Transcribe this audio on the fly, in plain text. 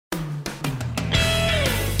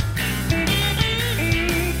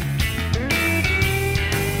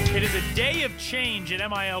change at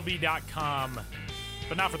MILB.com,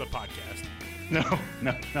 but not for the podcast. No,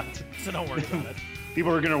 not. So don't worry about it.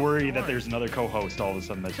 People are going to worry that there's another co-host all of a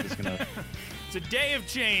sudden that's just going to... It's a day of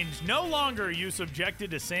change. No longer are you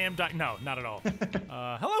subjected to Sam... No, not at all.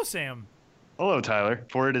 Hello, Sam. Hello, Tyler.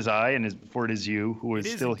 For it is I, and for it is you, who is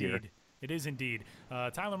still indeed. here. It is indeed.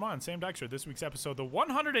 Tyler Mon, Sam Dykstra, this week's episode, the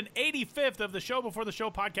 185th of the Show Before the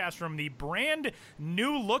Show podcast from the brand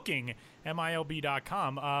new looking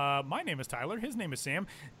MILB.com. My name is Tyler. His name is Sam.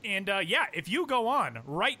 And if you go on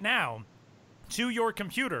right now to your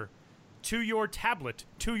computer, to your tablet,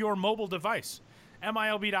 to your mobile device,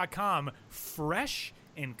 MILB.com, fresh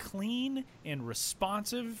and clean and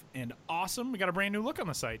responsive and awesome. We got a brand new look on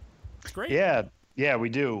the site. It's great. Yeah, we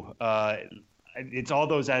do. It's all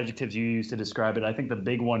those adjectives you use to describe it. I think the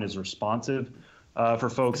big one is responsive for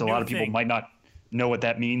folks. A lot of people might not know what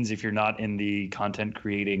that means if you're not in the content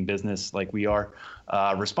creating business like we are.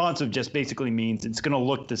 Responsive just basically means it's going to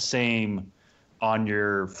look the same on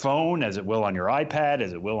your phone as it will on your iPad,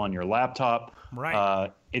 as it will on your laptop. Right.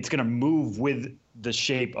 It's going to move with the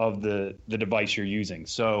shape of the device you're using.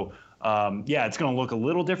 So, it's going to look a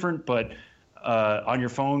little different, but on your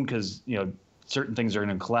phone, because certain things are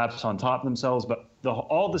going to collapse on top of themselves. But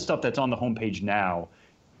all the stuff that's on the homepage now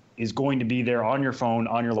is going to be there on your phone,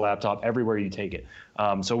 on your laptop, everywhere you take it.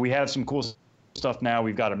 So we have some cool stuff now.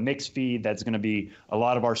 We've got a mixed feed that's going to be a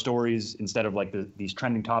lot of our stories instead of like these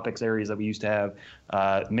trending topics areas that we used to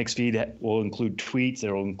have. Mixed feed will include tweets.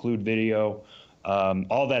 It will include video.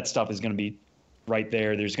 All that stuff is going to be right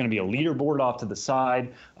there. There's going to be a leaderboard off to the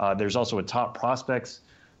side. There's also a top prospects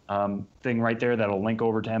thing right there that'll link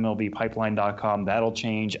over to MLBpipeline.com. That'll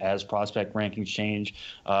change as prospect rankings change.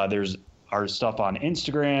 There's our stuff on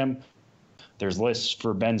Instagram. There's lists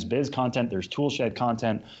for Ben's Biz content. There's Toolshed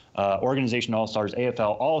content, Organization All-Stars,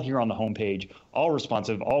 AFL, all here on the homepage, all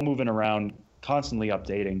responsive, all moving around, constantly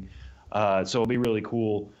updating. So it'll be really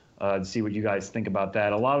cool to see what you guys think about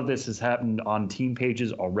that. A lot of this has happened on team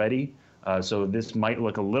pages already. So this might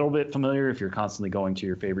look a little bit familiar if you're constantly going to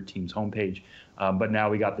your favorite team's homepage. But now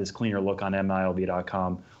we got this cleaner look on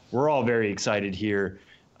MILB.com. We're all very excited here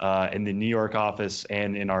in the New York office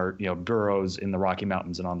and in our bureaus in the Rocky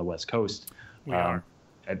Mountains and on the West Coast. We are.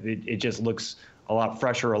 It just looks a lot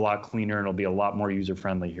fresher, a lot cleaner, and it'll be a lot more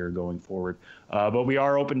user-friendly here going forward. But we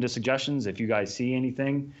are open to suggestions. If you guys see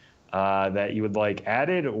anything that you would like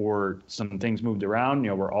added or some things moved around,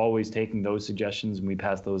 we're always taking those suggestions and we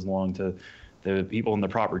pass those along to the people in the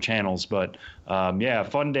proper channels. But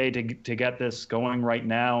fun day to get this going right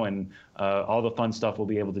now, and all the fun stuff we'll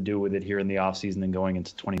be able to do with it here in the off season and going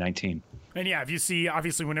into 2019. And if you see,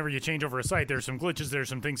 obviously, whenever you change over a site, there's some glitches, there's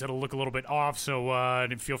some things that'll look a little bit off, so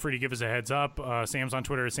feel free to give us a heads up. Sam's on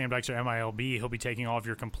Twitter at Sam Dykstra, MILB. He'll be taking all of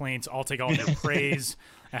your complaints. I'll take all of your praise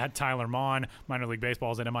at Tyler Mon. Minor League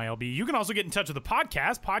Baseball's at MILB. You can also get in touch with the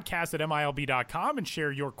podcast at MILB.com, and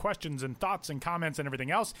share your questions and thoughts and comments and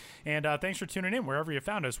everything else. And thanks for tuning in wherever you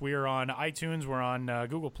found us. We are on iTunes, we're on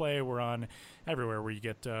Google Play, we're on everywhere where you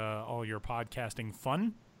get all your podcasting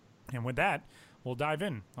fun. And with that, we'll dive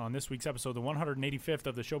in on this week's episode, the 185th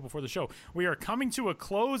of the Show Before the Show. We are coming to a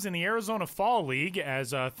close in the Arizona Fall League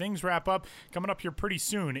as things wrap up, coming up here pretty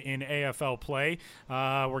soon in AFL play.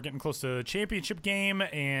 We're getting close to the championship game,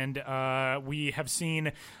 and we have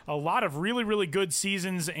seen a lot of really, really good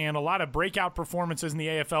seasons and a lot of breakout performances in the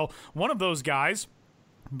AFL. One of those guys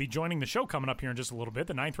be joining the show coming up here in just a little bit,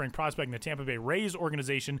 the 9th-ranked prospect in the Tampa Bay Rays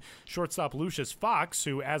organization, shortstop Lucius Fox,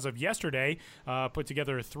 who as of yesterday put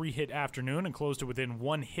together a 3-hit afternoon and closed to within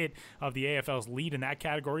 1 hit of the AFL's lead in that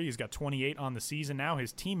category. He's got 28 on the season now.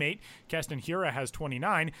 His teammate, Keston Hiura, has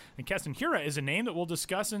 29, and Keston Hiura is a name that we'll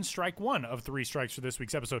discuss in Strike 1 of 3 strikes for this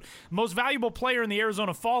week's episode. Most valuable player in the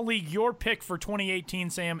Arizona Fall League, your pick for 2018,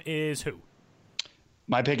 Sam, is who?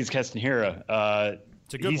 My pick is Keston Hiura.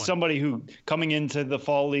 He's somebody who, coming into the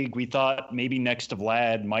Fall League, we thought maybe next to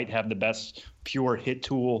Vlad might have the best pure hit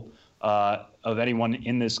tool of anyone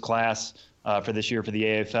in this class for this year for the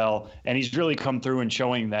AFL. And he's really come through and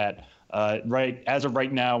showing that as of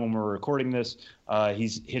right now when we're recording this,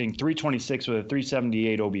 he's hitting .326 with a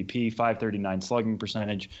 .378 OBP, .539 slugging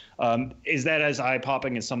percentage. Is that as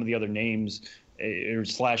eye-popping as some of the other names or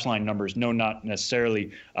slash line numbers? No, not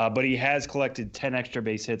necessarily. But he has collected 10 extra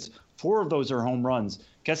base hits. 4 of those are home runs.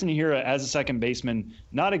 Keston Hiura, as a second baseman,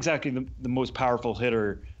 not exactly the most powerful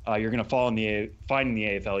hitter you're going to find in the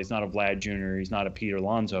AFL. He's not a Vlad Jr. He's not a Pete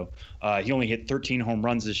Alonso. He only hit 13 home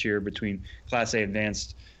runs this year between Class A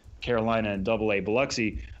Advanced Carolina and Double A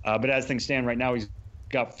Biloxi. But as things stand right now, he's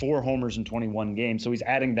got 4 homers in 21 games, so he's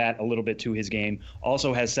adding that a little bit to his game.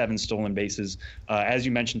 Also has 7 stolen bases. As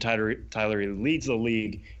you mentioned, Tyler, he leads the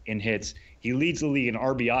league in hits. He leads the league in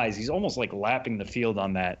RBIs. He's almost like lapping the field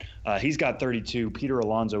on that. He's got 32. Peter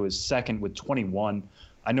Alonso is second with 21.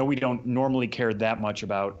 I know we don't normally care that much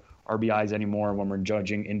about RBIs anymore when we're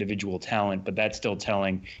judging individual talent, but that's still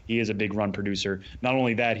telling. He is a big run producer. Not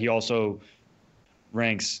only that, he also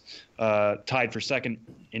ranks tied for second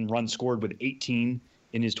in runs scored with 18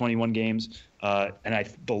 in his 21 games. And I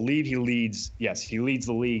believe he leads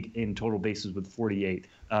the league in total bases with 48.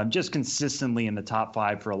 Just consistently in the top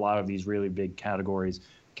 5 for a lot of these really big categories,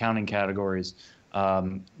 counting categories.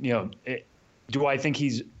 Do I think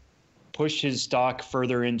he's pushed his stock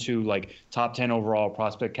further into like top 10 overall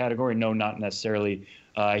prospect category? No, not necessarily.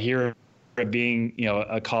 Here, being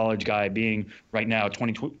a college guy, being right now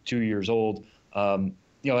 22 years old,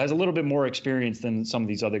 has a little bit more experience than some of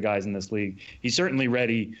these other guys in this league. He's certainly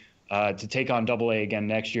ready to take on Double A again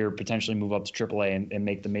next year, potentially move up to Triple A and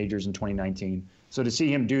make the majors in 2019. So to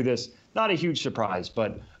see him do this, not a huge surprise,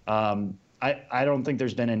 but I don't think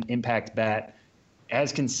there's been an impact bat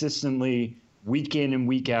as consistently week in and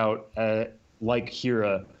week out like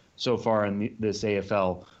Hira so far in this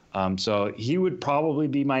AFL. So he would probably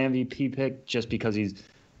be my MVP pick just because he's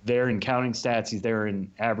there in counting stats, he's there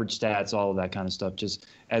in average stats, all of that kind of stuff. Just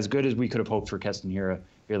as good as we could have hoped for Keston Hira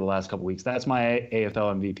here the last couple weeks. That's my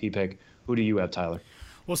AFL MVP pick. Who do you have, Tyler?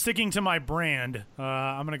 Well, sticking to my brand,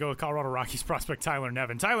 I'm going to go with Colorado Rockies prospect Tyler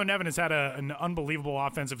Nevin. Tyler Nevin has had an unbelievable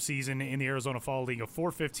offensive season in the Arizona Fall League, a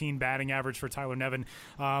 .415 batting average for Tyler Nevin.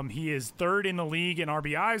 He is third in the league in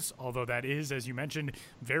RBIs, although that is, as you mentioned,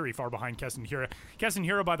 very far behind Keston Hira. Keston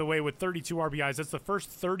Hira, by the way, with 32 RBIs, that's the first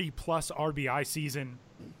 30-plus RBI season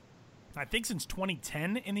I think since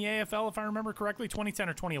 2010 in the AFL, if I remember correctly, 2010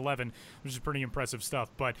 or 2011, which is pretty impressive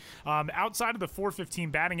stuff. But outside of the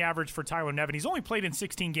 .415 batting average for Tyler Nevin, he's only played in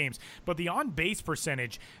 16 games, but the on-base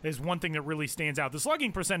percentage is one thing that really stands out. The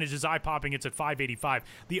slugging percentage is eye-popping. It's at .585.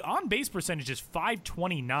 The on-base percentage is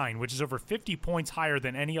 .529, which is over 50 points higher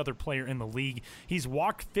than any other player in the league. He's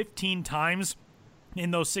walked 15 times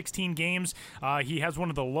in those 16 games. He has one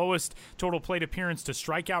of the lowest total plate appearance to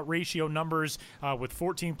strikeout ratio numbers with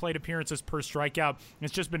 14 plate appearances per strikeout.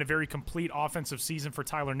 It's just been a very complete offensive season for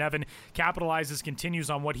Tyler Nevin. Continues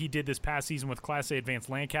on what he did this past season with Class A Advanced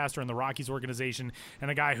Lancaster and the Rockies organization, and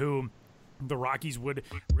a guy who the Rockies would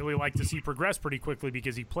really like to see progress pretty quickly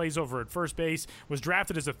because he plays over at first base, was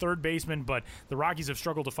drafted as a third baseman, but the Rockies have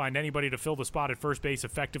struggled to find anybody to fill the spot at first base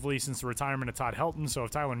effectively since the retirement of Todd Helton. So if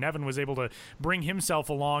Tyler Nevin was able to bring himself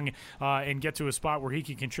along and get to a spot where he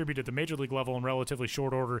can contribute at the major league level in relatively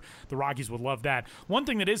short order, the Rockies would love that. One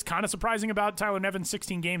thing that is kind of surprising about Tyler Nevin's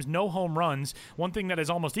 16 games, no home runs. One thing that is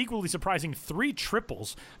almost equally surprising, 3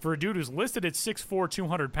 triples for a dude who's listed at 6'4",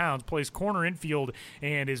 200 pounds, plays corner infield,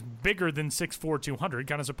 and is bigger than 6'4", 200.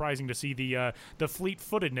 Kind of surprising to see the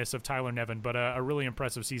fleet-footedness of Tyler Nevin, but a really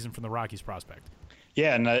impressive season from the Rockies prospect.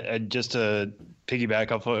 Yeah, and just to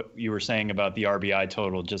piggyback off what you were saying about the RBI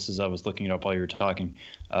total, just as I was looking it up while you were talking,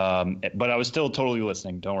 but I was still totally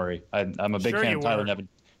listening. Don't worry. I'm a big fan of Tyler Nevin.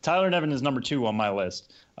 Tyler Nevin is number 2 on my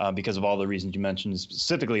list because of all the reasons you mentioned,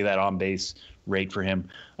 specifically that on-base rate for him.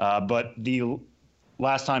 But the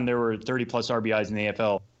last time there were 30-plus RBIs in the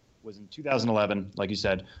AFL was in 2011, like you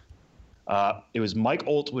said. It was Mike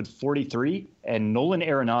Olt with 43 and Nolan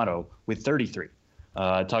Arenado with 33.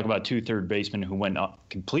 Talk about 2 third basemen who went up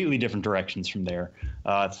completely different directions from there.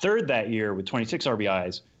 Third that year with 26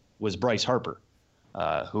 RBIs was Bryce Harper,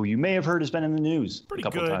 who you may have heard has been in the news a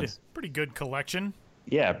couple times. Pretty good collection.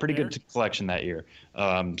 Yeah, pretty good collection that year.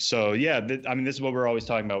 So, yeah, this is what we're always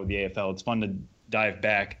talking about with the AFL. It's fun to dive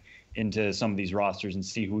back into some of these rosters and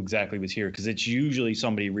see who exactly was here because it's usually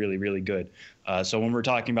somebody really, really good. So when we're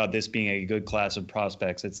talking about this being a good class of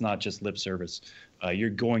prospects, it's not just lip service. You're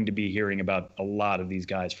going to be hearing about a lot of these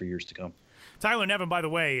guys for years to come. Tyler Nevin, by the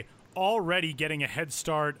way, already getting a head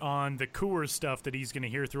start on the Coors stuff that he's going to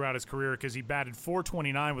hear throughout his career because he batted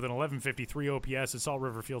 .429 with an 1153 OPS at Salt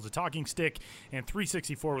River Field's a talking stick and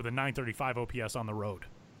 .364 with a 935 OPS on the road.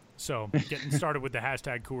 So getting started with the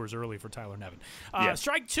hashtag Coors early for Tyler Nevin.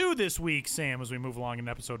 Strike 2 this week, Sam, as we move along in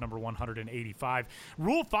episode number 185.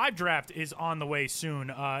 Rule 5 draft is on the way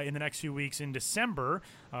soon. In the next few weeks in December,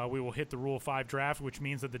 we will hit the Rule 5 draft, which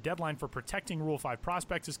means that the deadline for protecting Rule 5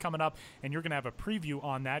 prospects is coming up, and you're going to have a preview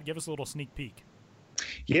on that. Give us a little sneak peek.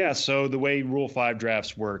 Yeah, so the way Rule 5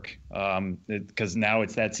 drafts work, because now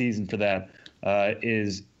it's that season for that,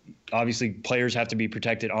 is obviously players have to be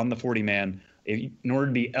protected on the 40-man. In order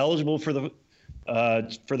to be eligible for the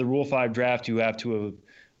Rule 5 draft, you have to,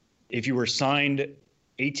 if you were signed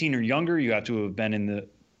 18 or younger, you have to have been in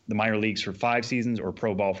the minor leagues for 5 seasons or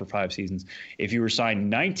pro ball for 5 seasons. If you were signed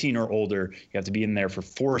 19 or older, you have to be in there for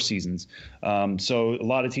 4 seasons. So a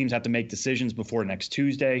lot of teams have to make decisions before next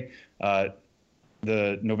Tuesday.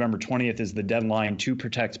 The November 20th is the deadline to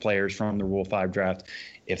protect players from the Rule 5 draft.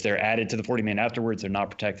 If they're added to the 40-man afterwards, they're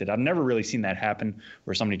not protected. I've never really seen that happen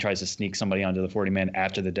where somebody tries to sneak somebody onto the 40-man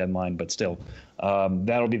after the deadline, but still,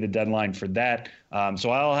 that'll be the deadline for that.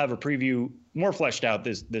 So I'll have a preview more fleshed out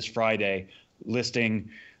this Friday, listing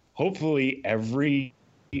hopefully every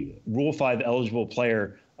Rule 5 eligible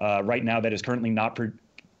player right now that is currently not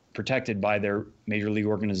protected by their major league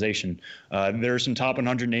organization. There are some top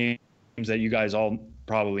 100 names that you guys all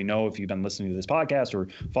probably know if you've been listening to this podcast or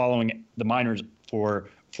following the minors for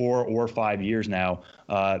 4 or 5 years now.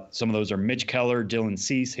 Some of those are Mitch Keller, Dylan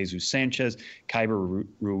Cease, Jesus Sanchez, Kyber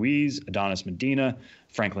Ruiz, Adonis Medina,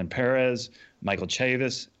 Franklin Perez, Michael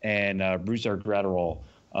Chavis, and Brusdar Graterol.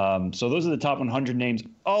 So those are the top 100 names.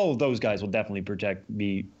 All of those guys will definitely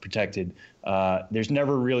be protected. There's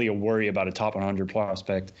never really a worry about a top 100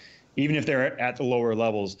 prospect. Even if they're at the lower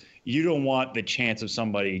levels, you don't want the chance of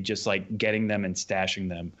somebody just like getting them and stashing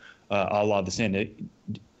them, a la the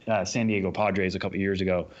San Diego Padres a couple of years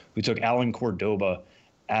ago, who took Alan Cordoba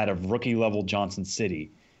out of rookie level Johnson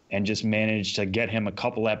City and just managed to get him a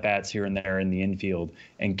couple at-bats here and there in the infield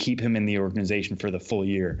and keep him in the organization for the full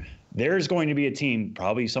year. There's going to be a team,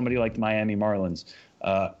 probably somebody like the Miami Marlins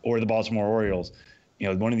or the Baltimore Orioles,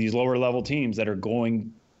 one of these lower level teams that are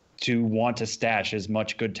going to want to stash as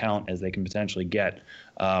much good talent as they can potentially get.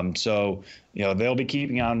 So they'll be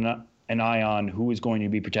keeping an eye on who is going to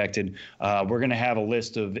be protected. We're going to have a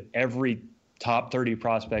list of every top 30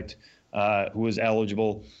 prospect who is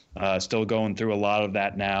eligible, still going through a lot of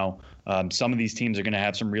that now. Some of these teams are going to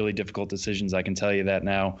have some really difficult decisions. I can tell you that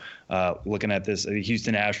now. Looking at this, the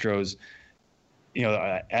Houston Astros,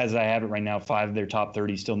 as I have it right now, 5 of their top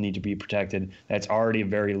 30 still need to be protected. That's already a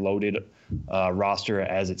very loaded roster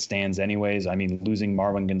as it stands anyways. I mean, losing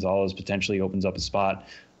Marwin Gonzalez potentially opens up a spot.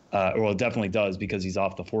 Well, it definitely does because he's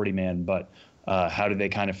off the 40-man. But how do they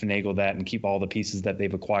kind of finagle that and keep all the pieces that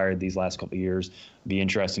they've acquired these last couple of years? Be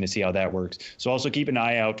interesting to see how that works. So also keep an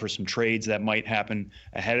eye out for some trades that might happen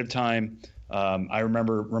ahead of time. I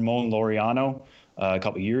remember Ramon Laureano a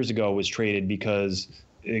couple of years ago was traded because,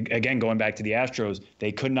 again, going back to the Astros,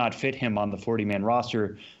 they could not fit him on the 40-man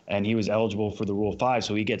roster, and he was eligible for the Rule 5.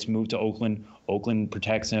 So he gets moved to Oakland. Oakland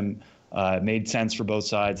protects him. It made sense for both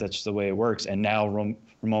sides. That's just the way it works. And now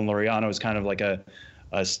Ramon Laureano is kind of like a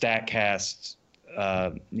StatCast,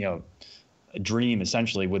 a dream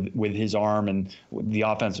essentially with his arm and the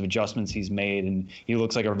offensive adjustments he's made, and he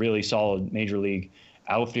looks like a really solid major league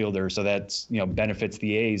outfielder. So that's benefits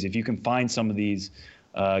the A's. If you can find some of these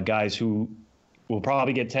guys who will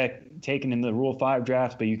probably get taken in the Rule 5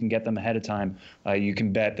 draft, but you can get them ahead of time, you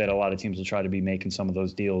can bet that a lot of teams will try to be making some of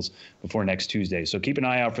those deals before next Tuesday. So keep an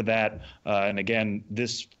eye out for that. And again,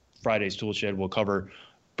 this Friday's Tool Shed will cover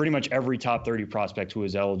pretty much every top 30 prospect who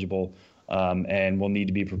is eligible and will need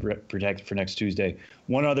to be protected for next Tuesday.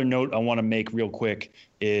 One other note I want to make real quick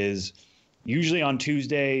is usually on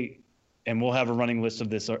Tuesday, and we'll have a running list of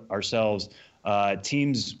this ourselves,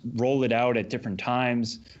 teams roll it out at different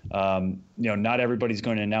times. Not everybody's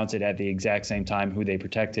going to announce it at the exact same time who they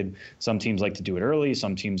protected. Some teams like to do it early.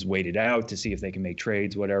 Some teams wait it out to see if they can make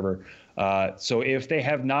trades, whatever. So if they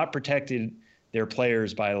have not protected their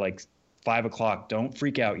players by like 5 o'clock, don't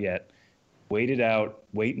freak out yet. Wait it out.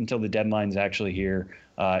 Wait until the deadline's actually here.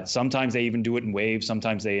 Sometimes they even do it in waves.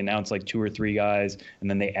 Sometimes they announce like 2 or 3 guys, and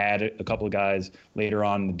then they add a couple of guys later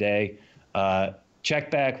on in the day.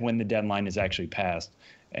 Check back when the deadline is actually passed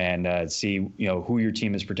and see who your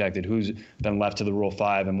team is protected, who's been left to the Rule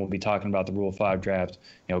 5, and we'll be talking about the Rule 5 draft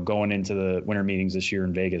going into the winter meetings this year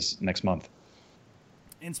in Vegas next month.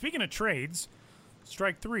 And speaking of trades,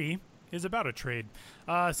 Strike 3 is about a trade.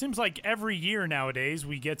 Seems like every year nowadays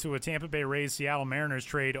we get to a Tampa Bay Rays Seattle Mariners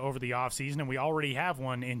trade over the offseason, and we already have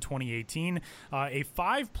one in 2018. A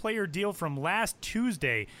 5-player deal from last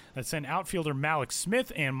Tuesday that sent outfielder Malik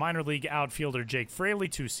Smith and minor league outfielder Jake Fraley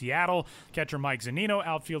to Seattle, catcher Mike Zunino,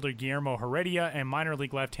 outfielder Guillermo Heredia, and minor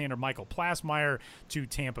league left-hander Michael Plasmeyer to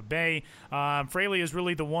Tampa Bay. Fraley is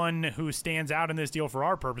really the one who stands out in this deal for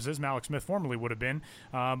our purposes. Malik Smith formerly would have been.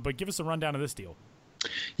 But give us a rundown of this deal.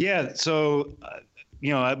 Yeah, so,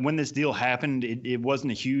 when this deal happened, it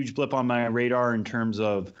wasn't a huge blip on my radar in terms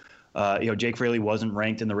of, Jake Fraley wasn't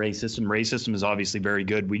ranked in the Rays system. Rays system is obviously very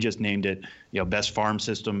good. We just named it, best farm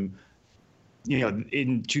system,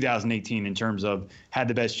 in 2018 in terms of had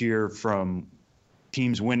the best year from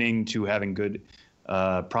teams winning to having good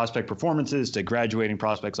prospect performances to graduating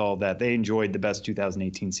prospects, all of that. They enjoyed the best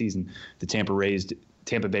 2018 season the Tampa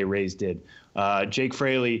Bay Rays did. Jake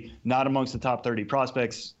Fraley, not amongst the top 30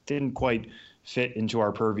 prospects, didn't quite fit into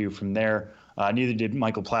our purview from there. Neither did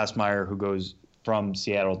Michael Plasmeyer, who goes from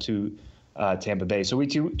Seattle to Tampa Bay. So we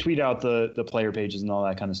tweet out the player pages and all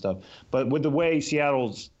that kind of stuff. But with the way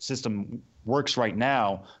Seattle's system works right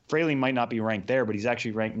now, Fraley might not be ranked there, but he's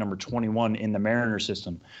actually ranked number 21 in the Mariners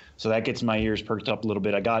system. So that gets my ears perked up a little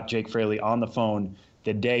bit. I got Jake Fraley on the phone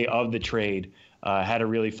the day of the trade. Had a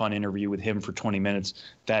really fun interview with him for 20 minutes.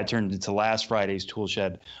 That turned into last Friday's Tool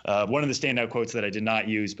Shed. One of the standout quotes that I did not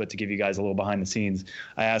use, but to give you guys a little behind the scenes,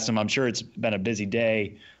 I asked him, I'm sure it's been a busy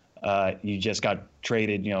day. You just got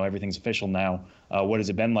traded, everything's official now. What has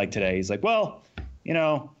it been like today? He's like, well,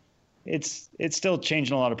 it's still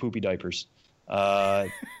changing a lot of poopy diapers.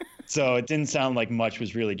 So it didn't sound like much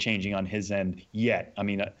was really changing on his end yet. I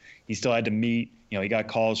mean, he still had to meet, he got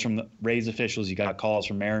calls from the Rays officials, he got calls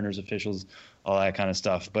from Mariners officials, all that kind of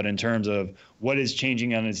stuff. But in terms of what is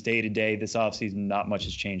changing on his day-to-day this offseason, not much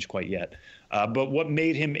has changed quite yet. But what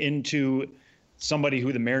made him into somebody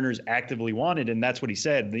who the Mariners actively wanted, and that's what he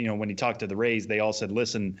said, when he talked to the Rays, they all said,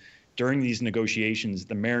 listen, during these negotiations,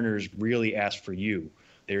 the Mariners really asked for you.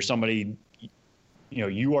 They're somebody,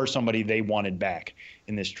 you are somebody they wanted back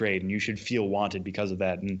in this trade, and you should feel wanted because of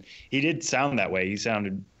that. And he did sound that way. He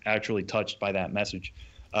sounded actually touched by that message.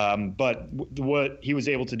 But what he was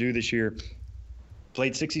able to do this year,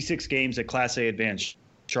 played 66 games at Class A Advanced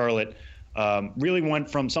Charlotte, really went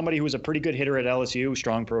from somebody who was a pretty good hitter at LSU,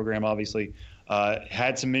 strong program, obviously,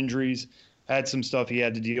 had some injuries, had some stuff he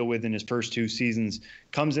had to deal with in his first two seasons,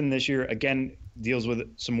 comes in this year, again, deals with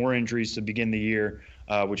some more injuries to begin the year,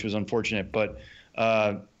 which was unfortunate. But,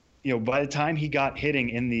 by the time he got hitting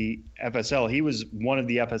in the FSL, he was one of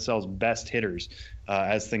the FSL's best hitters,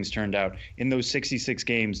 as things turned out. In those 66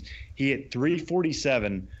 games, he hit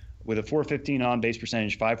 347 with a 415 on-base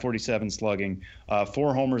percentage, 547 slugging,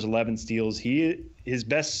 4 homers, 11 steals. His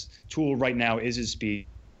best tool right now is his speed.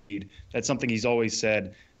 That's something he's always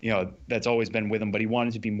said, that's always been with him, but he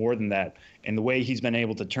wanted to be more than that. And the way he's been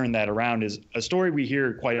able to turn that around is a story we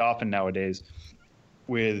hear quite often nowadays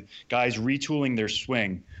with guys retooling their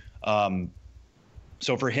swing.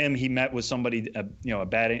 So for him, he met with somebody, a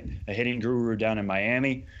hitting guru down in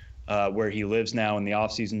Miami, where he lives now in the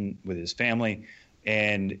offseason with his family.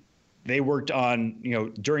 And they worked on,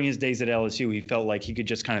 during his days at LSU, he felt like he could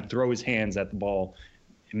just kind of throw his hands at the ball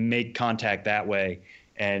and make contact that way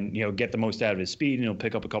and, get the most out of his speed, and he'll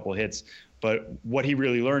pick up a couple of hits. But what he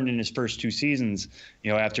really learned in his first two seasons,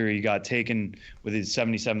 after he got taken with his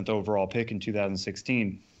 77th overall pick in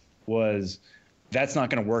 2016, was that's not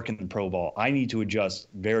going to work in the pro ball. I need to adjust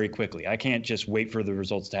very quickly. I can't just wait for the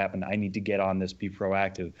results to happen. I need to get on this, be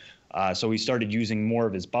proactive. So he started using more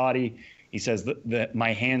of his body. He says that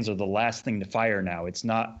my hands are the last thing to fire now. It's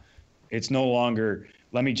no longer,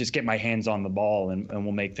 let me just get my hands on the ball and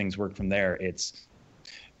we'll make things work from there. It's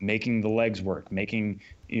making the legs work, making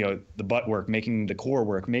the butt work, making the core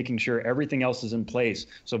work, making sure everything else is in place.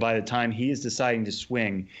 So by the time he is deciding to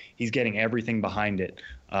swing, he's getting everything behind it.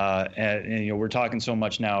 And we're talking so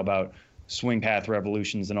much now about swing path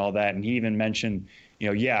revolutions and all that. And he even mentioned,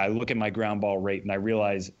 I look at my ground ball rate and I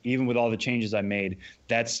realize even with all the changes I made,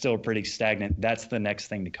 that's still pretty stagnant. That's the next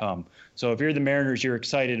thing to come. So if you're the Mariners, you're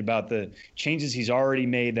excited about the changes he's already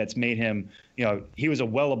made. That's made him, he was a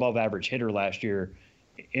well above average hitter last year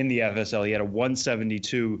in the FSL. He had a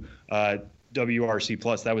 172 WRC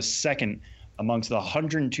plus. That was second amongst the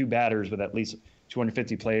 102 batters with at least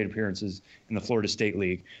 250 plate appearances in the Florida State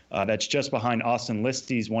League. That's just behind Austin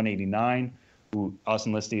Listy's 189, who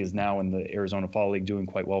Austin Listy is now in the Arizona Fall League doing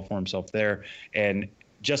quite well for himself there. And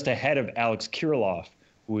just ahead of Alex Kirilloff,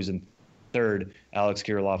 who is in third. Alex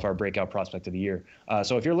Kirilloff, our breakout prospect of the year.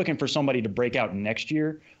 So if you're looking for somebody to break out next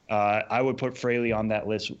year, I would put Fraley on that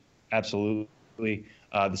list, absolutely.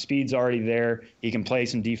 The speed's already there. He can play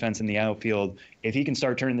some defense in the outfield. If he can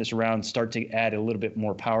start turning this around, start to add a little bit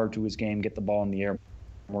more power to his game, get the ball in the air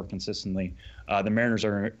more consistently, the Mariners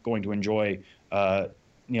are going to enjoy,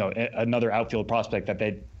 another outfield prospect that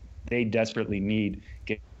they desperately need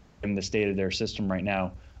given the state of their system right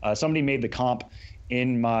now. Somebody made the comp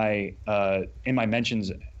in my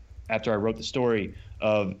mentions after I wrote the story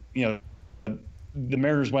of, the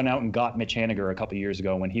Mariners went out and got Mitch Haniger a couple of years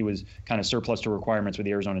ago when he was kind of surplus to requirements with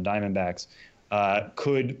the Arizona Diamondbacks.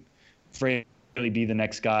 Could Fraley be the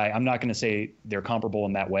next guy? I'm not going to say they're comparable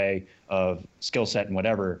in that way of skill set and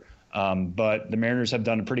whatever, but the Mariners have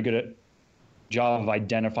done a pretty good job of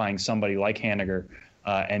identifying somebody like Haniger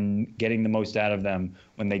and getting the most out of them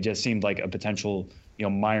when they just seemed like a potential,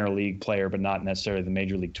 minor league player, but not necessarily the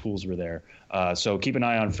major league tools were there. So keep an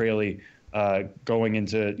eye on Fraley going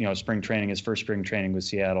into spring training, his first spring training with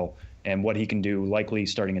Seattle, and what he can do, likely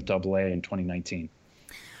starting at AA in 2019.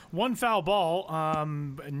 One foul ball,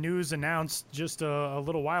 news announced just a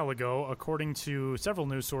little while ago, according to several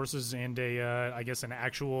news sources and I guess an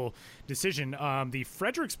actual decision. The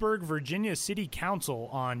Fredericksburg, Virginia City Council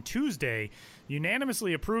on Tuesday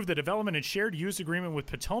unanimously approved the development and shared use agreement with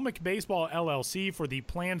Potomac Baseball LLC for the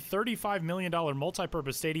planned $35 million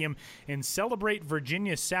multipurpose stadium in Celebrate,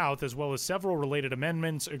 Virginia South, as well as several related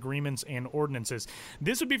amendments, agreements, and ordinances.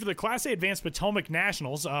 This would be for the Class A Advanced Potomac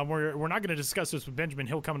Nationals. We're not going to discuss this with Benjamin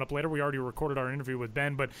Hill coming up later. We already recorded our interview with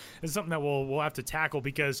Ben, but it's something that we'll have to tackle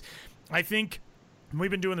because I think we've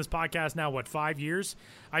been doing this podcast now, 5 years?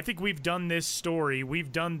 I think we've done this story. We've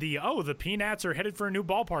done the Peanuts are headed for a new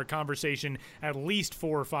ballpark conversation at least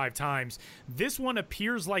 4 or 5 times. This one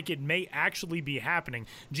appears like it may actually be happening.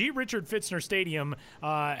 G. Richard Fitzner Stadium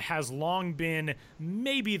has long been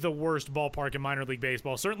maybe the worst ballpark in minor league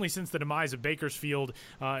baseball, certainly since the demise of Bakersfield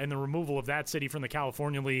and the removal of that city from the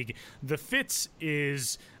California League. The Fitz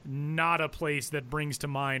is not a place that brings to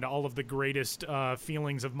mind all of the greatest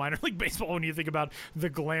feelings of minor league baseball when you think about the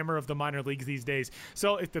glamour of the minor leagues these days.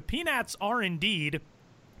 So if the Peanuts are indeed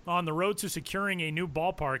on the road to securing a new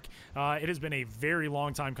ballpark, it has been a very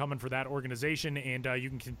long time coming for that organization, and you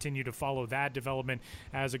can continue to follow that development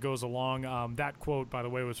as it goes along. That quote, by the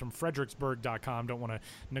way, was from Fredericksburg.com. Don't want to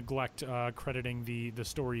neglect crediting the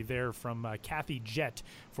story there from Kathy Jett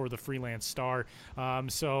for the Freelance Star.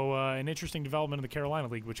 So an interesting development in the Carolina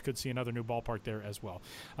League, which could see another new ballpark there as well.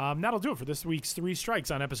 That'll do it for this week's Three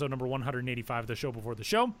Strikes on episode number 185 of the show before the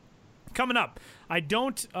show. Coming up, I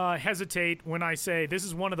don't hesitate when I say this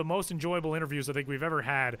is one of the most enjoyable interviews I think we've ever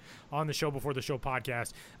had on the Show Before the Show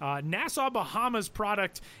podcast. Nassau, Bahamas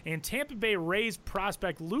product and Tampa Bay Rays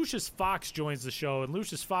prospect Lucius Fox joins the show, and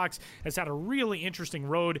Lucius Fox has had a really interesting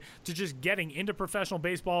road to just getting into professional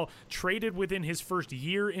baseball, traded within his first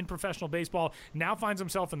year in professional baseball, now finds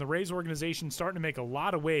himself in the Rays organization, starting to make a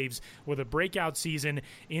lot of waves with a breakout season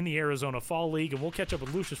in the Arizona Fall League, and we'll catch up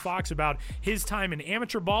with Lucius Fox about his time in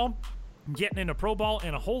amateur ball, getting into pro ball,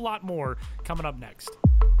 and a whole lot more coming up next.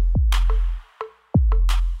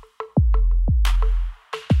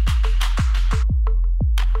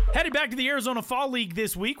 Heading back to the Arizona Fall League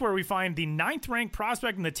this week, where we find the 9th-ranked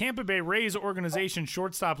prospect in the Tampa Bay Rays organization,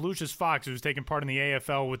 shortstop Lucius Fox, who's taken part in the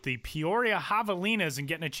AFL with the Peoria Javelinas and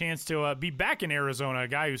getting a chance to be back in Arizona, a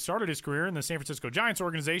guy who started his career in the San Francisco Giants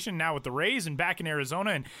organization, now with the Rays and back in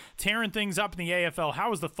Arizona and tearing things up in the AFL.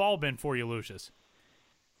 How has the fall been for you, Lucius?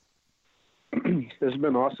 It's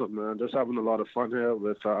been awesome, man. Just having a lot of fun here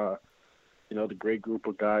with, the great group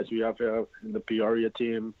of guys we have here in the Peoria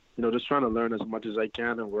team. Just trying to learn as much as I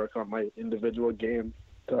can and work on my individual game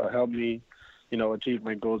to help me, achieve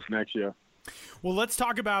my goals next year. Well, let's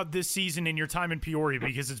talk about this season and your time in Peoria,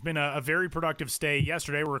 because it's been a very productive stay.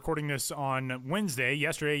 Yesterday, we're recording this on Wednesday.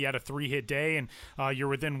 Yesterday, you had a 3-hit day, and you're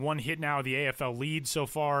within 1 hit now of the AFL lead so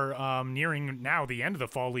far, nearing now the end of the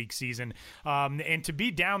Fall League season. And to be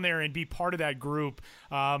down there and be part of that group,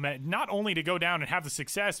 not only to go down and have the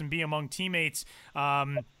success and be among teammates,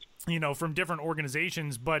 from different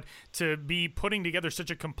organizations, but to be putting together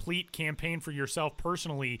such a complete campaign for yourself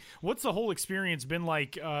personally. What's the whole experience been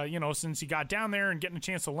like, since you got down there and getting a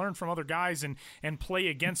chance to learn from other guys and play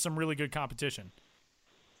against some really good competition?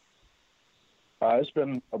 It's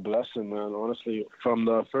been a blessing, man. Honestly, from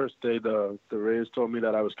the first day the Rays told me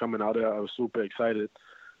that I was coming out there, I was super excited.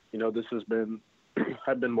 This has been,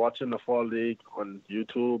 I've been watching the Fall League on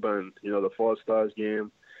YouTube and, the Fall Stars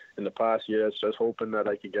game in the past years, just hoping that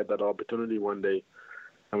I could get that opportunity one day.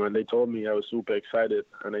 And when they told me, I was super excited,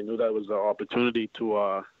 and I knew that was an opportunity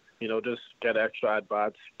to, just get extra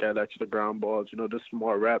at-bats, get extra ground balls, just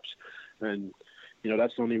more reps. And,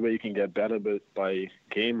 that's the only way you can get better, but by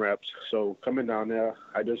game reps. So coming down there,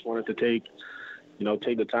 I just wanted to take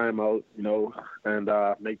the time out, and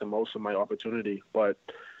make the most of my opportunity. But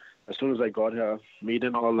as soon as I got here,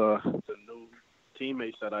 meeting all the new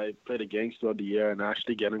teammates that I played against throughout the year and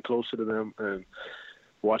actually getting closer to them and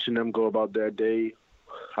watching them go about their day,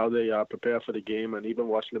 how they prepare for the game, and even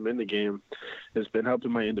watching them in the game has been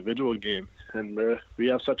helping my individual game. And we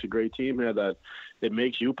have such a great team here that it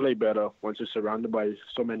makes you play better once you're surrounded by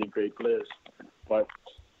so many great players. But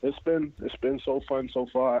it's been so fun so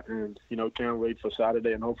far, and can't wait for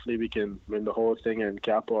Saturday, and hopefully we can win the whole thing and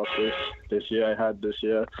cap off this year I had this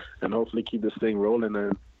year, and hopefully keep this thing rolling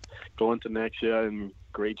and go into next year in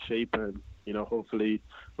great shape and hopefully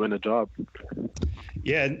win a job.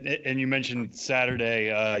 Yeah, and you mentioned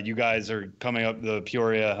Saturday. You guys are coming up. The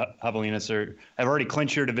Peoria Javelinas have already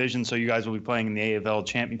clinched your division, so you guys will be playing in the AFL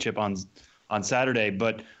Championship on Saturday.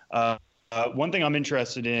 But one thing I'm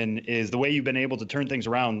interested in is the way you've been able to turn things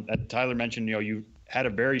around. Tyler mentioned, you had a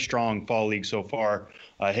very strong fall league so far,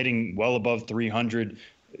 hitting well above 300.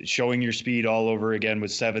 Showing your speed all over again with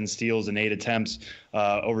 7 steals and 8 attempts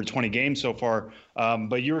over 20 games so far.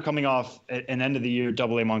 But you were coming off an end of the year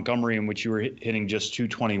AA Montgomery in which you were hitting just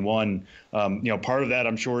 221. Part of that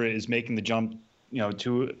I'm sure is making the jump,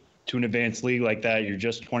 to an advanced league like that. You're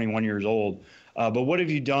just 21 years old. But what have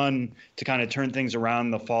you done to kind of turn things around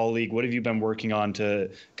in the fall league? What have you been working on to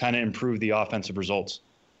kind of improve the offensive results?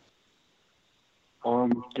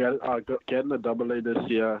 Getting the AA this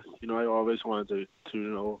year, I always wanted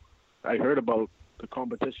to I heard about the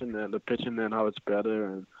competition and the pitching and how it's better,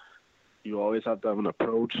 and you always have to have an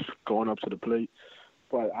approach going up to the plate.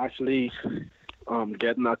 But actually,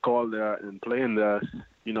 getting that call there and playing there,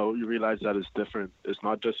 you realize that it's different. It's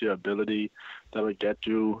not just your ability that will get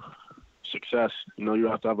you success. You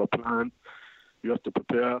have to have a plan. You have to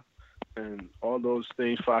prepare, and all those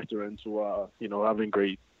things factor into having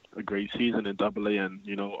a great season in AA and,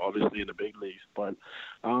 obviously in the big leagues. But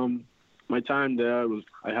my time there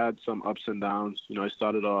I had some ups and downs. I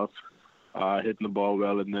started off hitting the ball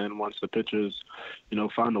well, and then once the pitchers,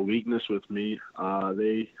 found a weakness with me,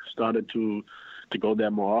 they started to go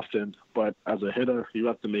there more often. But as a hitter, you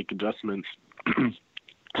have to make adjustments.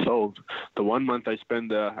 So the 1 month I spent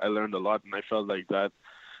there, I learned a lot, and I felt like that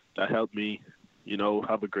helped me,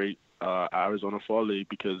 have a great Arizona Fall League,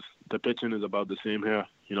 because the pitching is about the same here.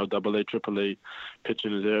 AA, AAA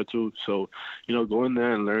pitching is there too. So, going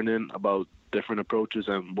there and learning about different approaches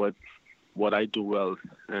and what I do well,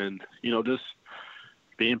 and just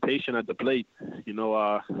being patient at the plate.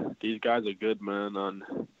 These guys are good, man. On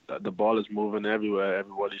the ball is moving everywhere.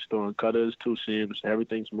 Everybody's throwing cutters, two seams,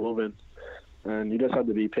 everything's moving, and you just have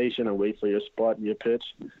to be patient and wait for your spot and your pitch.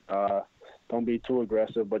 Don't be too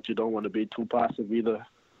aggressive, but you don't want to be too passive either.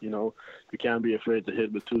 You can't be afraid to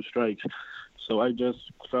hit with 2 strikes. So I just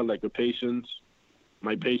felt like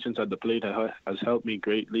my patience at the plate has helped me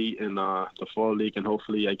greatly in the fall league, and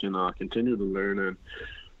hopefully I can continue to learn. And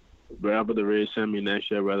wherever the Rays send me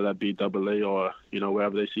next year, whether that be AA or,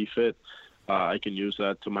 wherever they see fit, I can use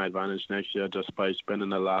that to my advantage next year just by spending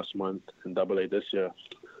the last month in AA this year.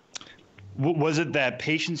 Was it that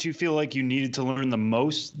patience you feel like you needed to learn the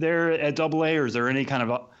most there at AA, or is there any kind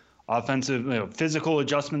of offensive, physical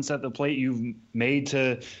adjustments at the plate you've made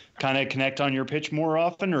to kind of connect on your pitch more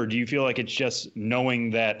often? Or do you feel like it's just knowing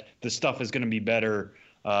that the stuff is going to be better?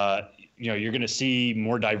 You're going to see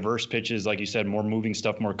more diverse pitches, like you said, more moving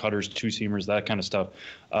stuff, more cutters, 2-seamers, that kind of stuff.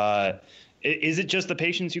 Is it just the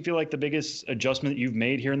patience you feel like the biggest adjustment you've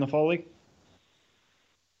made here in the fall league?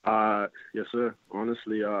 Yes, sir.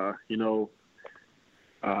 Honestly, as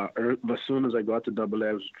soon as I got to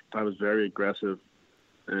AA, I was very aggressive,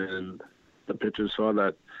 and the pitchers saw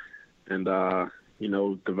that. And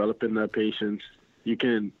developing that patience. You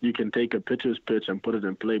can take a pitcher's pitch and put it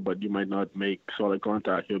in play, but you might not make solid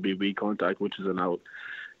contact. It'll be weak contact, which is an out.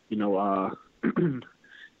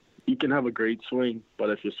 You can have a great swing,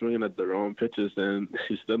 but if you're swinging at the wrong pitches, then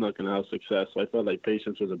you're still not going to have success. So I felt like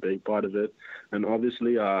patience was a big part of it. And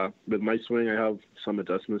obviously, with my swing, I have some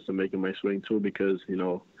adjustments to make in my swing too, because,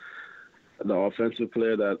 the offensive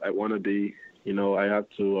player that I want to be, I have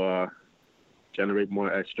to generate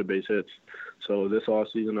more extra base hits. So this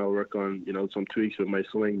offseason, I'll work on, some tweaks with my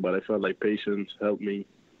swing, but I felt like patience helped me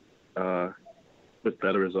with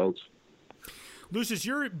better results. Lucius,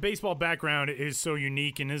 your baseball background is so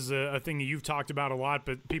unique and is a thing that you've talked about a lot,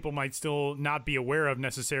 but people might still not be aware of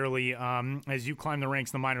necessarily as you climb the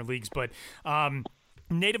ranks in the minor leagues. But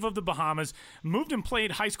native of the Bahamas, moved and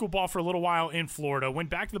played high school ball for a little while in Florida, went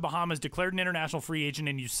back to the Bahamas, declared an international free agent,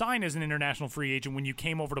 and you signed as an international free agent when you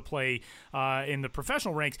came over to play in the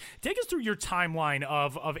professional ranks. Take us through your timeline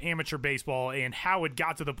of amateur baseball and how it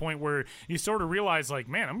got to the point where you sort of realized, like,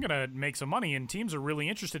 man, I'm going to make some money and teams are really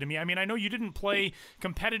interested in me. I mean, I know you didn't play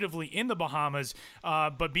competitively in the Bahamas,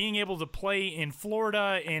 but being able to play in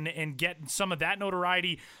Florida and get some of that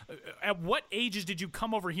notoriety, at what ages did you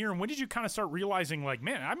come over here, and when did you kind of start realizing, like,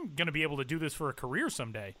 man, I'm going to be able to do this for a career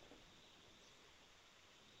someday?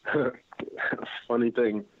 Funny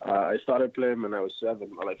thing, I started playing when I was 7.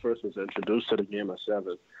 When I first was introduced to the game at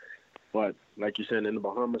 7. But like you said, in the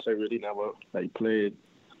Bahamas, I really never played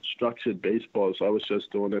structured baseball, so I was just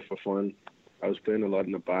doing it for fun. I was playing a lot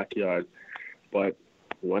in the backyard. But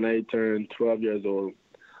when I turned 12 years old,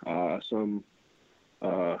 some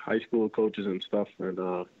high school coaches and stuff,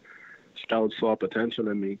 and scouts saw potential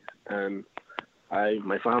in me, and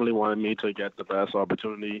my family wanted me to get the best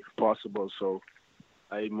opportunity possible. So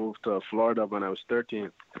I moved to Florida when I was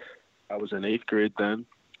 13. I was in 8th grade then.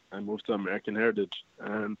 I moved to American Heritage,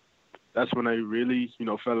 and that's when I really,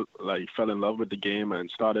 fell in love with the game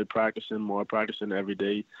and started practicing every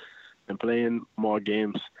day, and playing more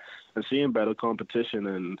games and seeing better competition.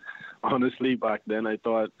 And honestly, back then I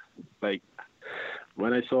thought, like,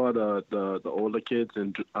 when I saw the older kids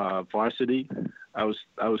in varsity, I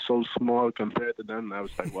was so small compared to them. I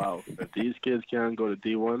was like, wow, if these kids can't go to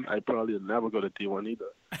D1, I probably would never go to D1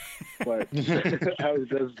 either. But I was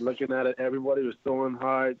just looking at it. Everybody was throwing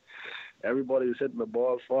hard. Everybody was hitting the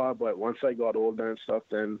ball far. But once I got older and stuff,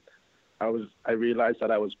 then I realized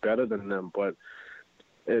that I was better than them. But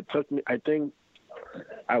it took me, I think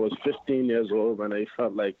I was 15 years old when I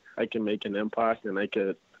felt like I can make an impact and I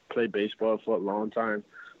could play baseball for a long time.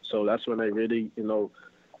 So that's when I really,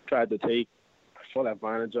 tried to take full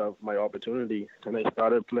advantage of my opportunity. And I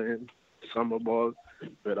started playing summer ball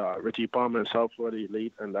with Richie Palmer and South Florida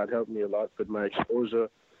Elite, and that helped me a lot with my exposure.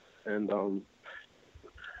 And,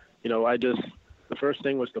 the first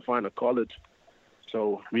thing was to find a college.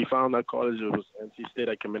 So we found that college. It was NC State.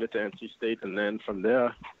 I committed to NC State, and then from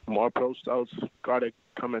there, more pro scouts started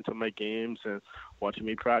coming to my games and watching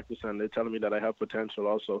me practice, and they're telling me that I have potential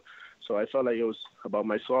also. So I felt like it was about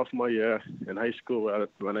my sophomore year in high school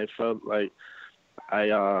when I felt like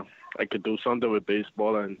I could do something with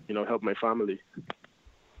baseball and help my family.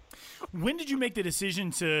 When did you make the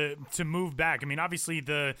decision to move back? I mean, obviously,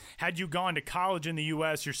 had you gone to college in the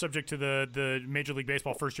U.S., you're subject to the Major League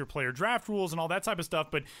Baseball first-year player draft rules and all that type of stuff,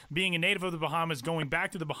 but being a native of the Bahamas, going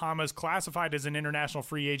back to the Bahamas, classified as an international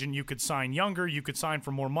free agent, you could sign younger, you could sign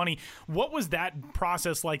for more money. What was that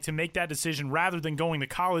process like to make that decision rather than going the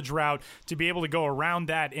college route to be able to go around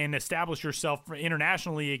that and establish yourself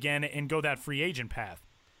internationally again and go that free agent path?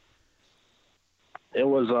 It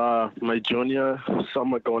was my junior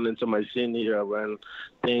summer going into my senior year when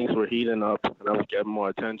things were heating up and I was getting more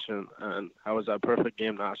attention. And I was at Perfect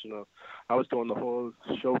Game National. I was doing the whole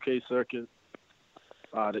showcase circuit,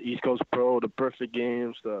 the East Coast Pro, the Perfect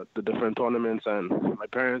Games, the different tournaments. And my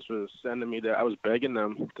parents were sending me there. I was begging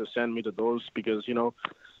them to send me to those because,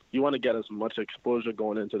 you want to get as much exposure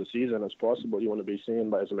going into the season as possible. You want to be seen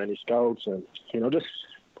by as many scouts and, just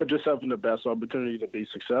put yourself in the best opportunity to be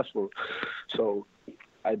successful. So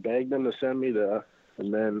I begged them to send me there,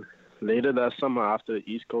 and then later that summer after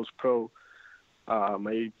the East Coast Pro,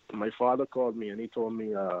 my father called me and he told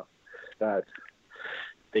me that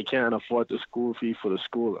they can't afford the school fee for the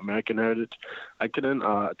school, American Heritage. I couldn't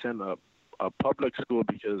attend a public school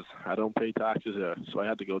because I don't pay taxes there, so I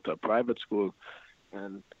had to go to a private school,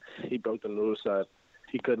 and he broke the news that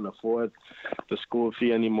he couldn't afford the school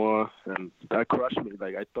fee anymore, and that crushed me.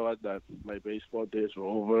 Like, I thought that my baseball days were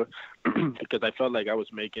over because I felt like I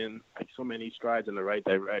was making so many strides in the right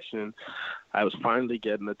direction. I was finally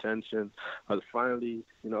getting attention. I was finally,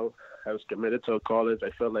 I was committed to a college. I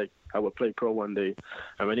felt like I would play pro one day.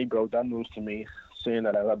 And when he broke that news to me, saying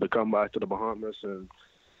that I had to come back to the Bahamas and,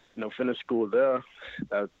 finish school there,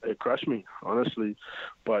 it crushed me, honestly.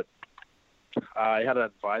 But I had an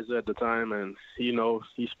advisor at the time, and he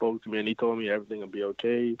spoke to me and he told me everything will be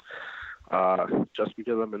okay. Just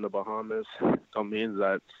because I'm in the Bahamas don't mean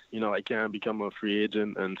that, I can't become a free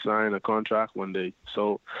agent and sign a contract one day.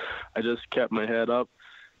 So I just kept my head up.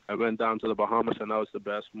 I went down to the Bahamas, and that was the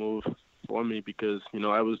best move for me because, I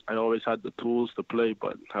always had the tools to play,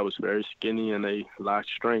 but I was very skinny and I lacked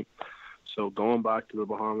strength. So going back to the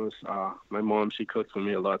Bahamas, my mom, she cooked for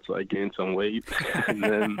me a lot, so I gained some weight. And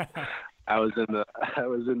then I was in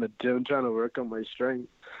the gym trying to work on my strength.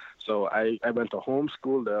 So I went to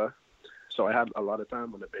homeschool there. So I had a lot of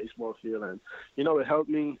time on the baseball field, and it helped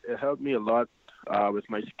me a lot with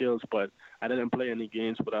my skills, but I didn't play any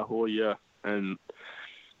games for that whole year. And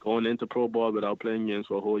going into pro ball without playing games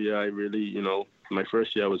for a whole year, I really, my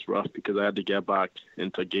first year was rough because I had to get back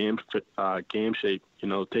into game shape.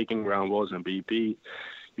 Taking ground balls and BP,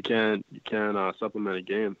 you can't supplement a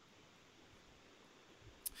game.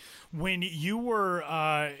 When you were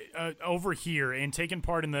over here and taking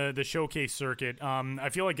part in the showcase circuit, I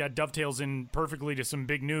feel like that dovetails in perfectly to some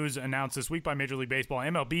big news announced this week by Major League Baseball.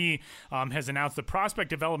 MLB has announced the Prospect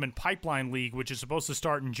Development Pipeline League, which is supposed to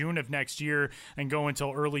start in June of next year and go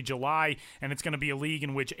until early July. And it's going to be a league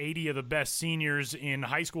in which 80 of the best seniors in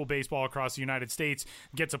high school baseball across the United States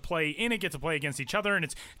get to play against each other. And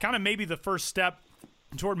it's kind of maybe the first step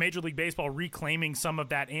toward Major League Baseball reclaiming some of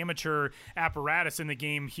that amateur apparatus in the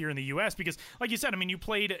game here in the U.S. Because, like you said, I mean, you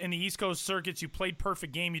played in the East Coast circuits, you played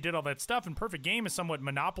Perfect Game, you did all that stuff, and Perfect Game has somewhat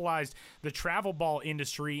monopolized the travel ball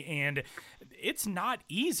industry, and it's not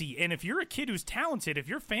easy. And if you're a kid who's talented, if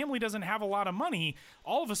your family doesn't have a lot of money,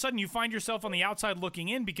 all of a sudden you find yourself on the outside looking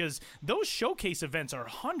in, because those showcase events are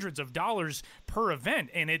hundreds of dollars per event,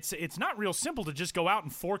 and it's not real simple to just go out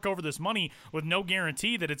and fork over this money with no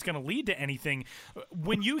guarantee that it's going to lead to anything.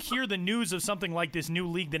 When you hear the news of something like this new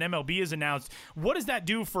league that MLB has announced, what does that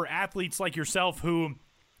do for athletes like yourself who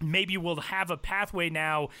maybe will have a pathway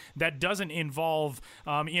now that doesn't involve,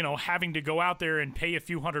 having to go out there and pay a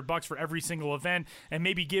few $100 for every single event, and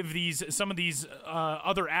maybe give some of these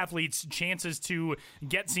other athletes chances to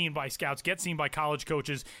get seen by scouts, get seen by college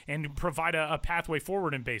coaches, and provide a pathway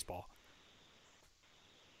forward in baseball?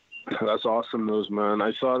 That's awesome news, man.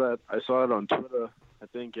 I saw it on Twitter, I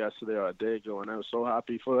think yesterday or a day ago, and I was so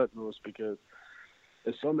happy for that news, because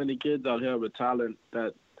there's so many kids out here with talent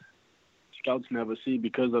that scouts never see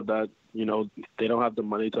because of that. They don't have the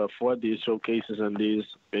money to afford these showcases and these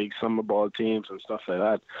big summer ball teams and stuff like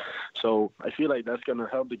that. So I feel like that's going to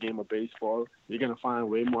help the game of baseball. You're going to find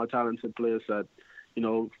way more talented players that,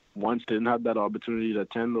 once didn't have that opportunity to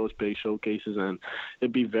attend those big showcases, and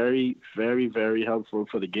it'd be very, very, very helpful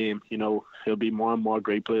for the game. There'll be more and more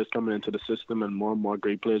great players coming into the system and more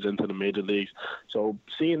great players into the major leagues. So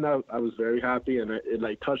seeing that, I was very happy, and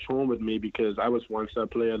it touched home with me, because I was once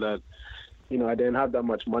that player that, I didn't have that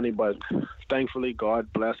much money, but thankfully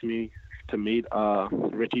God blessed me to meet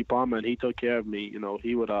Ricky Palmer, and he took care of me.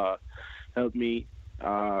 He would help me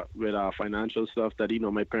with financial stuff that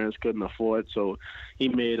my parents couldn't afford, so he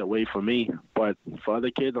made a way for me. But for other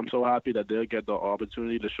kids, I'm so happy that they'll get the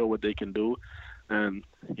opportunity to show what they can do, and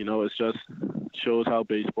it's just shows how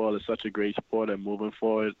baseball is such a great sport, and moving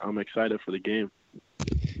forward, I'm excited for the game.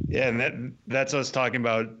 Yeah, and that's us talking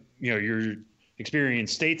about your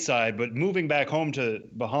experience stateside, but moving back home to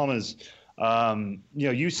Bahamas.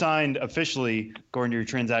 You signed officially, according to your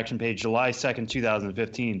transaction page, July 2nd,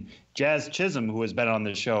 2015. Jazz Chisholm, who has been on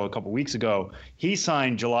this show a couple weeks ago, he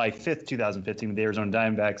signed July 5th, 2015 with the Arizona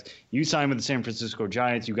Diamondbacks. You signed with the San Francisco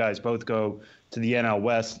Giants. You guys both go to the NL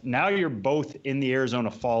West. Now you're both in the Arizona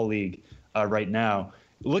Fall League right now.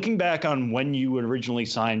 Looking back on when you originally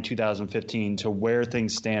signed 2015 to where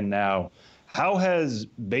things stand now, how has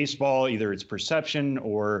baseball, either its perception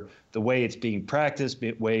or the way it's being practiced,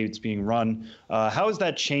 the way it's being run, how has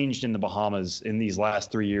that changed in the Bahamas in these last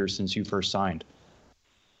 3 years since you first signed?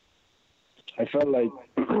 I felt like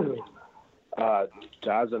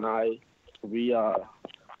Jazz and I, we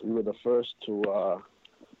were the first to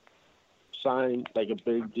sign like a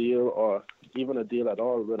big deal, or even a deal at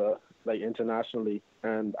all with internationally.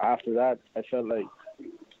 And after that, I felt like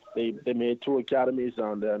they made 2 academies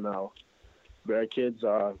down there now, where kids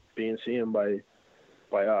are being seen by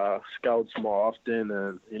scouts more often,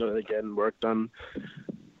 and they're getting work done.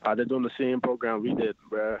 They're doing the same program we did,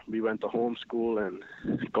 where we went to home school and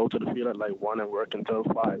go to the field at 1 and work until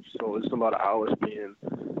 5. So it's a lot of hours being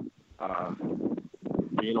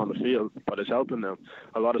on the field, but it's helping them.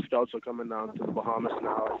 A lot of scouts are coming down to the Bahamas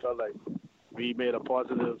now. I felt like we made a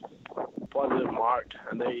positive mark,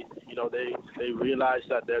 and they realized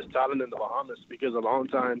that there's talent in the Bahamas, because a long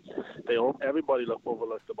time everybody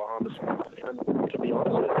overlooked the Bahamas. And to be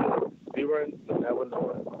honest with you, we weren't never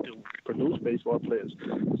known to produce baseball players,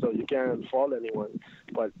 so you can't fault anyone.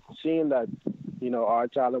 But seeing that our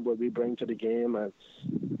talent, what we bring to the game, and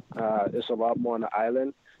it's a lot more on the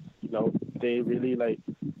island, they really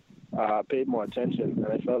paid more attention, and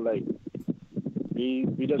I felt like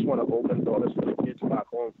we just want to open doors for the kids back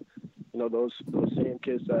home. Those same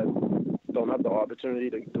kids that don't have the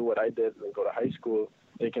opportunity to do what I did and go to high school,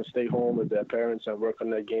 they can stay home with their parents and work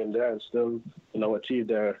on their game there, and still, achieve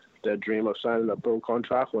their dream of signing a pro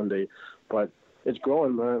contract one day. But it's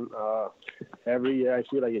growing, man. Every year I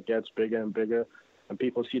feel like it gets bigger and bigger, and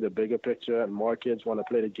people see the bigger picture, and more kids want to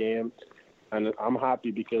play the game. And I'm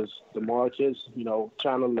happy, because the more kids,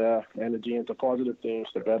 channel their energy into positive things,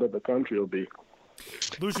 the better the country will be.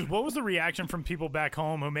 Lucius, what was the reaction from people back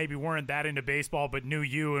home who maybe weren't that into baseball but knew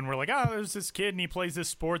you and were like, oh, there's this kid and he plays this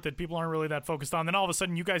sport that people aren't really that focused on? Then all of a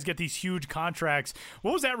sudden you guys get these huge contracts.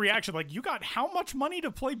 What was that reaction like? You got how much money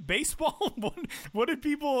to play baseball? What did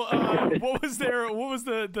people what was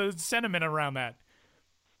the sentiment around that?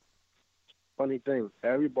 Funny thing,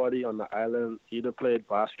 everybody on the island either played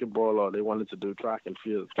basketball or they wanted to do track and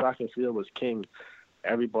field. Track and field was king.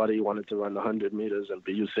 Everybody wanted to run 100 meters and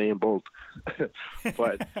be Usain Bolt.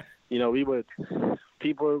 But, we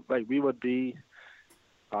would be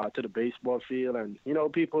to the baseball field, and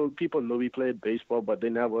people knew we played baseball, but they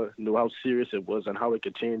never knew how serious it was and how it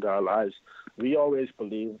could change our lives. We always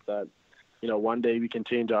believed that one day we can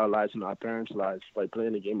change our lives and our parents' lives by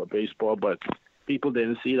playing a game of baseball, but people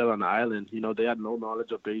didn't see that on the island. They had no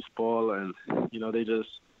knowledge of baseball, and they just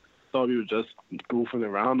thought we were just goofing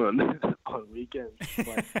around on on weekends.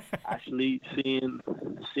 But actually seeing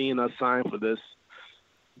us sign for this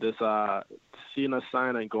seeing us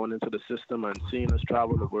sign and going into the system and seeing us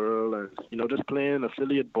travel the world and just playing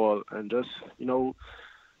affiliate ball and just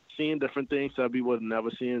seeing different things that we would never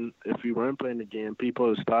seen if we weren't playing the game. People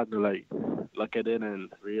are starting to look at it and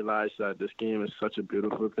realize that this game is such a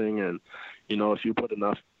beautiful thing, and if you put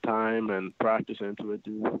enough time and practice into it,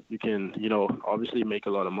 you can obviously make a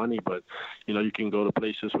lot of money, but you can go to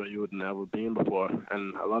places where you would never been before.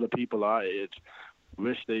 And a lot of people our age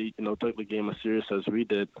wish they took the game as serious as we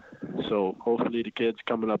did. So hopefully the kids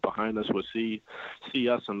coming up behind us will see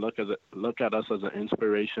us and look at us as an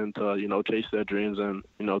inspiration to chase their dreams and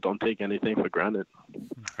don't take anything for granted.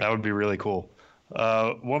 That would be really cool.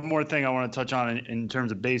 One more thing I want to touch on in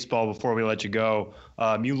terms of baseball before we let you go.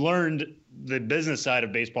 You learned the business side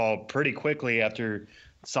of baseball pretty quickly after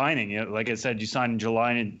signing. Like I said, you signed in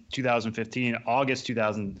July in 2015. August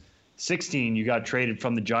 2016, you got traded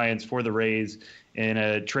from the Giants for the Rays in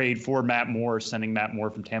a trade for Matt Moore, sending Matt Moore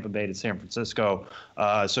from Tampa Bay to San Francisco.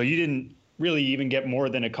 So you didn't really even get more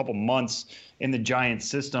than a couple months in the Giants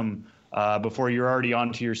system before you're already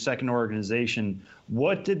on to your second organization.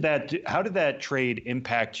 What did that do? How did that trade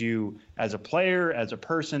impact you as a player, as a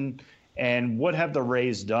person, and what have the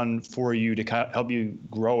Rays done for you to help you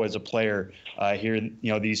grow as a player here,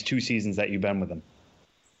 these 2 seasons that you've been with them?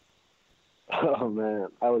 Oh man,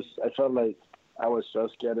 I felt like I was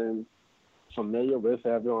just getting familiar with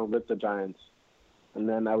everyone with the Giants, and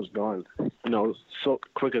then I was gone. So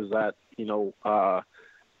quick as that.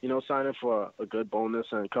 Signing for a good bonus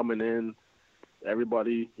and coming in,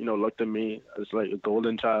 everybody looked at me as like a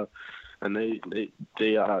golden child, and they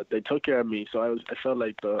took care of me. So I felt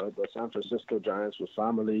like the San Francisco Giants was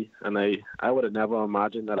family, and I would have never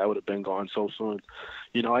imagined that I would have been gone so soon.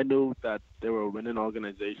 I knew that they were a winning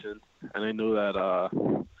organization, and I knew that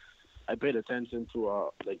I paid attention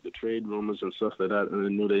to like the trade rumors and stuff like that, and I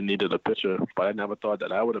knew they needed a pitcher, but I never thought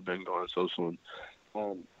that I would have been gone so soon.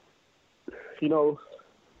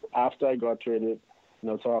 After I got traded,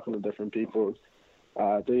 talking to different people,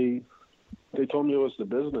 they told me it was the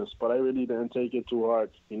business, but I really didn't take it too hard.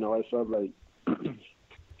 I felt like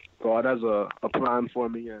God has a plan for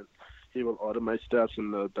me, and He will order my steps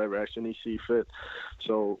in the direction He sees fit.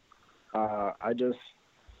 So I just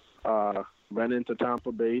went into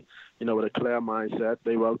Tampa Bay, with a clear mindset.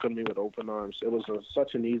 They welcomed me with open arms. It was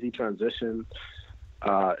such an easy transition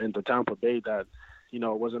into Tampa Bay that, it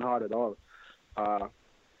wasn't hard at all.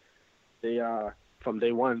 They from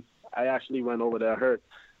day one, I actually went over there hurt,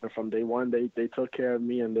 and from day one, they took care of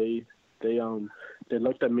me, and they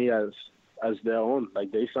looked at me as their own.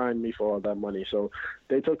 Like, they signed me for all that money, so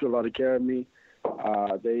they took a lot of care of me.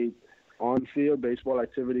 They on field baseball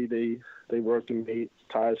activity, they worked with me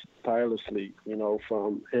tirelessly.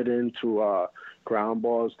 From hitting to ground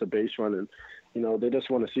balls to base running. They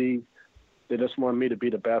just want me to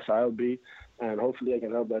be the best I'll be, and hopefully I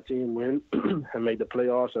can help that team win and make the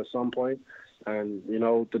playoffs at some point. And,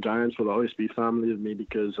 the Giants will always be family with me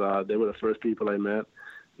because they were the first people I met.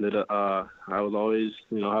 That I will always,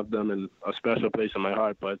 have them in a special place in my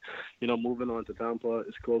heart. But, moving on to Tampa,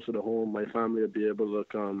 it's closer to home. My family will be able to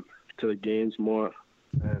come to the games more.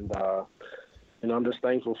 And, I'm just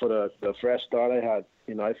thankful for the fresh start I had.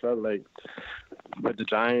 I felt like with the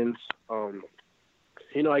Giants,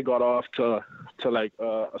 I got off to like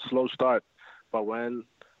a slow start. But when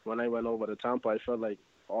I went over to Tampa, I felt like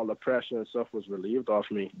all the pressure and stuff was relieved off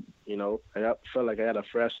me. I felt like I had a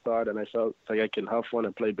fresh start, and I felt like I can have fun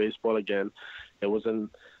and play baseball again. It wasn't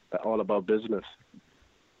all about business.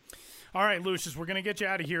 All right, Lucius, we're going to get you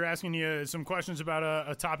out of here asking you some questions about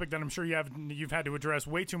a topic that I'm sure you've had to address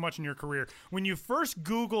way too much in your career. When you first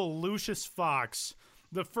Google Lucius Fox,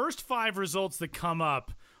 the first 5 results that come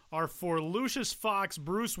up are for Lucius Fox,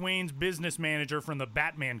 Bruce Wayne's business manager from the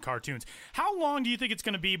Batman cartoons. How long do you think it's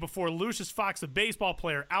going to be before Lucius Fox, the baseball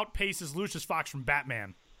player, outpaces Lucius Fox from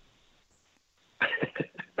Batman?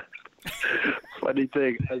 Funny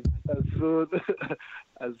thing, as soon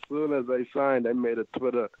as I signed, I made a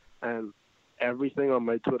Twitter, and everything on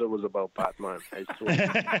my Twitter was about Batman. I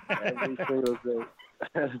swear, every single thing.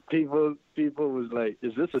 And people was like,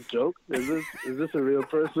 "Is this a joke? Is this a real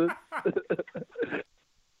person?"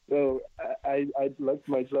 So I I looked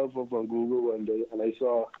myself up on Google one day and I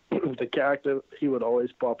saw the character. He would always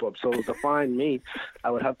pop up. So to find me,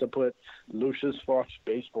 I would have to put Lucius Fox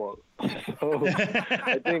baseball. So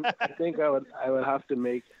I think I would have to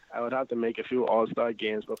make a few All-Star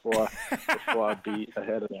games before I'd be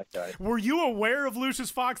ahead of that guy. Were you aware of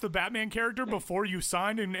Lucius Fox, the Batman character, before you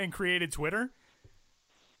signed and created Twitter?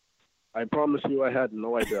 I promise you, I had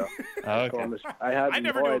no idea. Okay. I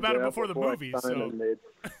never knew about it before the movie.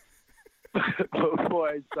 Before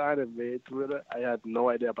I signed and made Twitter, I had no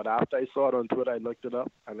idea. But after I saw it on Twitter, I looked it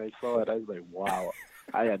up and I saw it. I was like, wow,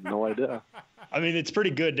 I had no idea. I mean, it's pretty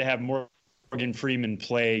good to have Morgan Freeman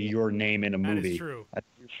play your name in a movie. That is true.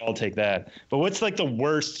 I'll take that. But what's like the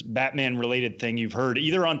worst Batman-related thing you've heard,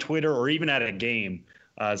 either on Twitter or even at a game?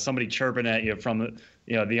 Somebody chirping at you from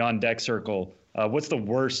the on deck circle. What's the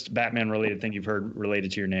worst Batman-related thing you've heard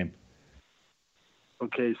related to your name?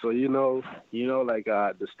 Okay, so like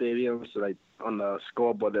the stadiums, like on the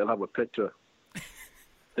scoreboard, they'll have a picture.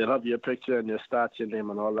 They'll have your picture and your stats, your name,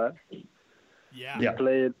 and all that. Yeah. We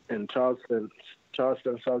played in Charleston,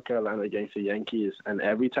 South Carolina, against the Yankees, and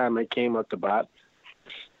every time I came up to bat,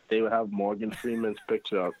 they would have Morgan Freeman's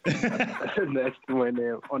picture up next to my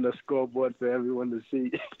name on the scoreboard for everyone to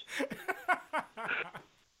see.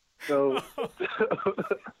 So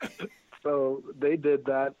they did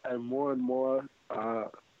that, and more and more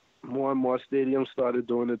stadiums started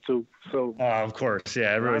doing it too. So of course,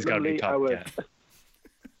 yeah, everybody's got to be copycat.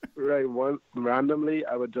 Randomly,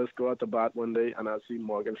 I would just go out to bat one day, and I'd see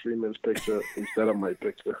Morgan Freeman's picture instead of my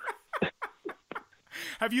picture.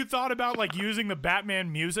 Have you thought about like using the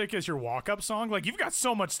Batman music as your walk-up song? Like you've got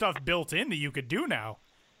so much stuff built in that you could do now.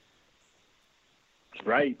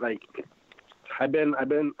 Right, like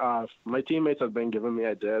my teammates have been giving me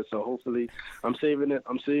ideas, so hopefully I'm saving it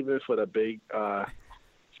for the big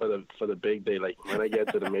for the big day. Like when I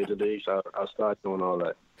get to the major leagues, I'll start doing all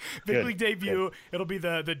that. Big league debut. Good. It'll be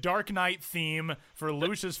the Dark Knight theme for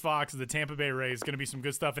Lucius Fox of the Tampa Bay Rays. Going to be some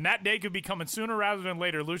good stuff, and that day could be coming sooner rather than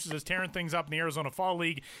later. Lucius is tearing things up in the Arizona Fall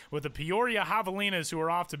League with the Peoria Javelinas, who are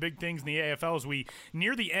off to big things in the AFL as we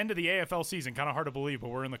near the end of the AFL season. Kind of hard to believe, but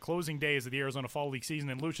we're in the closing days of the Arizona Fall League season,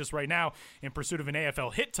 and Lucius right now in pursuit of an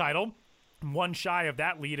AFL hit title. One shy of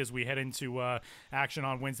that lead as we head into action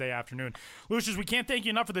on Wednesday afternoon. Lucius, we can't thank you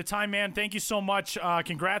enough for the time, man. Thank you so much.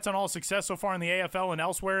 Congrats on all success so far in the AFL and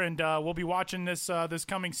elsewhere, and we'll be watching this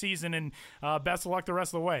coming season, and best of luck the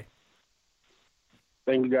rest of the way.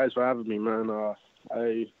 Thank you guys for having me, man.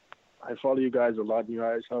 I follow you guys a lot, and you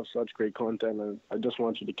guys have such great content, and I just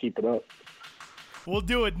want you to keep it up. We'll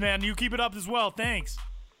do it, man. You keep it up as well. Thanks.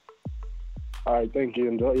 All right, thank you.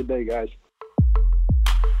 Enjoy your day, guys.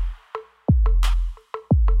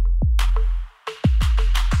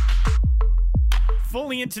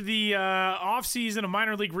 Fully into the offseason of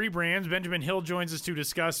minor league rebrands, Benjamin Hill joins us to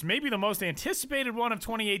discuss maybe the most anticipated one of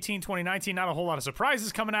 2018-2019. Not a whole lot of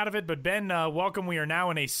surprises coming out of it, but Ben, welcome. We are now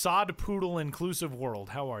in a sod poodle inclusive world.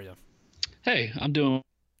 How are you? Hey, I'm doing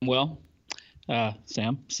well.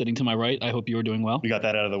 Sam, sitting to my right, I hope you are doing well. We got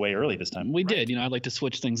that out of the way early this time. We did. I like to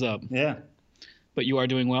switch things up. Yeah. But you are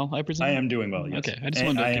doing well, I presume? I am doing well, yes. Okay, I just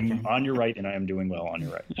wanted to confirm. I am on your right, and I am doing well on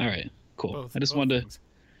your right. All right, cool. Both, I just both wanted things. to...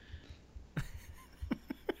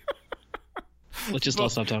 Let's just all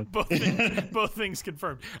stop talking. Both things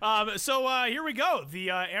confirmed. So here we go. The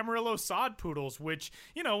Amarillo Sod Poodles, which,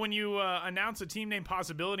 when you announce a team name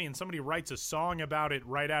possibility and somebody writes a song about it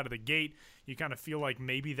right out of the gate, you kind of feel like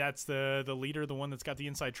maybe that's the leader, the one that's got the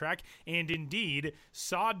inside track. And indeed,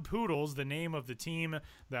 Sod Poodles, the name of the team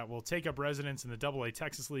that will take up residence in the AA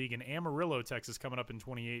Texas League in Amarillo, Texas, coming up in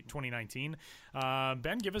 2019.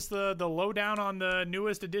 Ben, give us the lowdown on the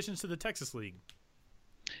newest additions to the Texas League.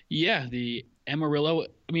 Yeah, the Amarillo.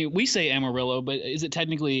 I mean, we say Amarillo, but is it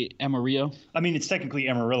technically Amarillo? I mean, it's technically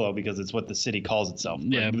Amarillo because it's what the city calls itself.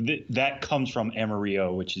 Yeah. That comes from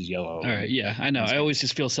Amarillo, which is yellow. All right, yeah, I know. I always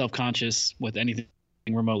just feel self-conscious with anything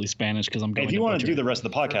remotely Spanish because I'm going If you want to do the rest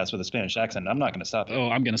of the podcast with a Spanish accent, I'm not going to stop it. Oh,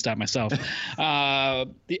 I'm going to stop myself.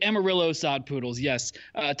 The Amarillo Sod Poodles, yes.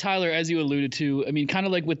 Tyler, as you alluded to, I mean, kind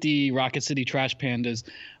of like with the Rocket City Trash Pandas,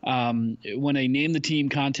 when a Name the Team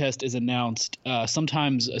contest is announced,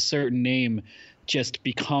 sometimes a certain name just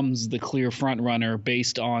becomes the clear front runner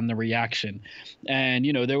based on the reaction. And,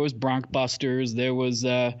 there was Bronc Busters, there was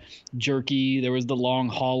Jerky, there was the Long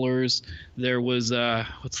Haulers, there was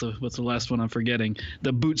what's the last one I'm forgetting?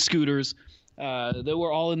 The Boot Scooters. They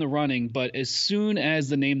were all in the running, but as soon as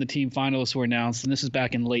the Name the Team finalists were announced, and this is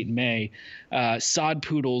back in late May, Sod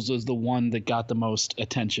Poodles was the one that got the most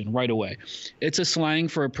attention right away. It's a slang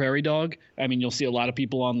for a prairie dog. I mean, you'll see a lot of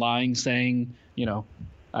people online saying,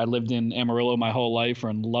 I lived in Amarillo my whole life, or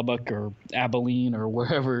in Lubbock or Abilene or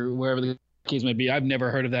wherever the case may be. I've never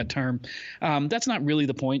heard of that term. That's not really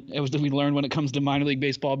the point. It was that we learned when it comes to minor league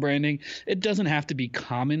baseball branding. It doesn't have to be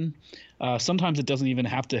common. Sometimes it doesn't even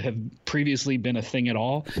have to have previously been a thing at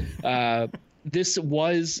all. This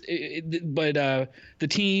was, but the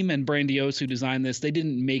team and Brandiose who designed this, they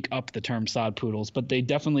didn't make up the term sod poodles, but they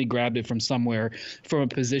definitely grabbed it from somewhere, from a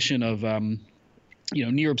position of,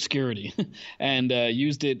 near obscurity, and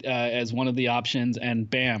used it as one of the options. And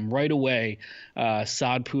bam, right away,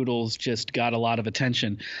 sod poodles just got a lot of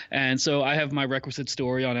attention. And so I have my requisite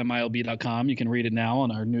story on MILB.com. You can read it now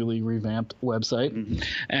on our newly revamped website. Mm-hmm.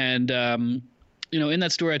 And in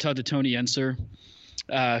that story, I talked to Tony Yenser,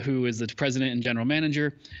 who is the president and general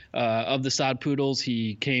manager of the Sod Poodles.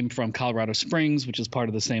 He came from Colorado Springs, which is part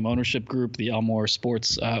of the same ownership group, the Elmore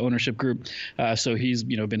Sports ownership group. So he's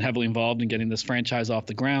been heavily involved in getting this franchise off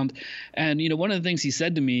the ground. And one of the things he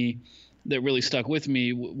said to me that really stuck with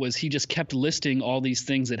me was he just kept listing all these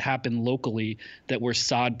things that happened locally that were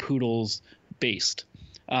Sod Poodles based.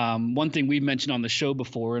 One thing we've mentioned on the show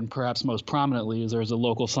before, and perhaps most prominently, is there's a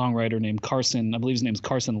local songwriter named Carson, I believe his name's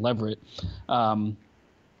Carson Leverett,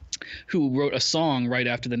 who wrote a song right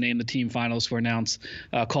after the Name the Team finals were announced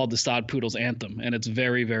called the Sod Poodles Anthem. And it's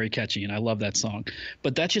very, very catchy, and I love that song.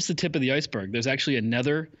 But that's just the tip of the iceberg. There's actually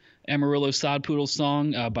another Amarillo Sod Poodles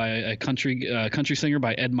song by a country singer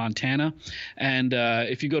by Ed Montana. And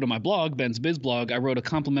if you go to my blog, Ben's Biz blog, I wrote a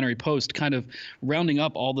complimentary post kind of rounding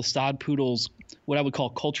up all the Sod Poodles, what I would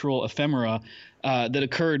call cultural ephemera, that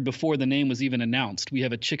occurred before the name was even announced. We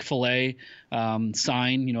have a Chick-fil-A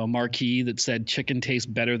sign, a marquee that said chicken tastes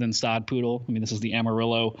better than sod poodle. I mean, this is the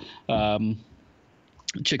Amarillo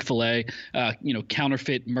Chick-fil-A.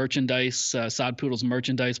 Counterfeit merchandise, Sod Poodles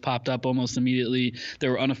merchandise popped up almost immediately. There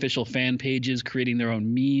were unofficial fan pages creating their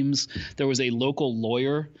own memes. There was a local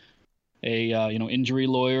lawyer, injury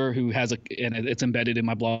lawyer who has and it's embedded in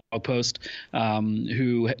my blog post,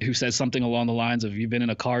 who says something along the lines of, you've been in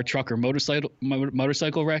a car, truck, or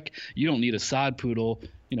motorcycle wreck, you don't need a sod poodle,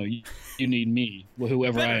 you need me,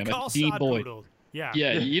 whoever I am, Dean Boyd. Poodle. Yeah,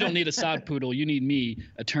 you don't need a sod poodle, you need me,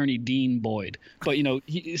 attorney Dean Boyd. But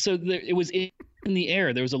it was in the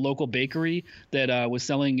air. There was a local bakery that was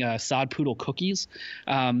selling sod poodle cookies,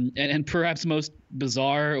 and perhaps most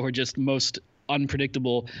bizarre, or just most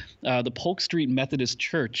unpredictable, the Polk Street Methodist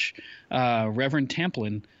Church, Reverend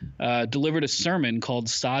Tamplin, delivered a sermon called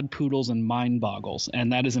Sod Poodles and Mind Boggles,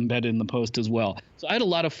 and that is embedded in the post as well. So I had a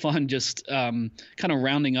lot of fun just kind of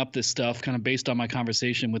rounding up this stuff, kind of based on my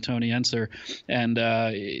conversation with Tony Yenser, and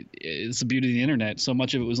it's the beauty of the internet. So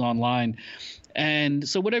much of it was online. And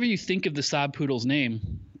so whatever you think of the Sod Poodles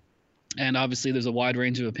name, and obviously there's a wide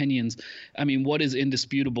range of opinions, I mean, what is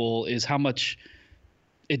indisputable is how much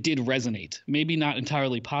it did resonate. Maybe not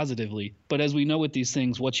entirely positively, but as we know with these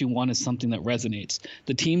things, what you want is something that resonates.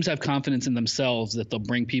 The teams have confidence in themselves that they'll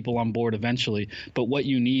bring people on board eventually, but what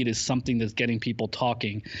you need is something that's getting people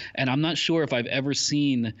talking. And I'm not sure if I've ever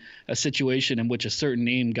seen a situation in which a certain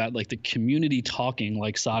name got like the community talking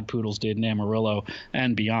like Sod Poodles did in Amarillo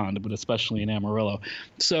and beyond, but especially in Amarillo.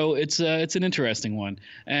 So it's an interesting one.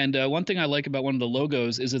 And one thing I like about one of the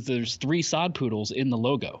logos is that there's 3 Sod Poodles in the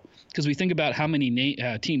logo, because we think about how many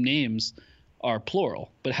team names are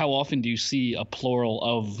plural, but how often do you see a plural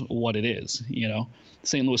of what it is?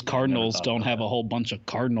 St. Louis Cardinals don't have a whole bunch of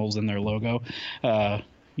Cardinals in their logo, to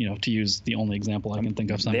use the only example I can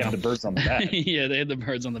think of. Somehow. They have the birds on the bat. Yeah, they had the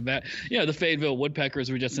birds on the bat. The Fayetteville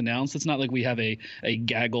Woodpeckers were just announced. It's not like we have a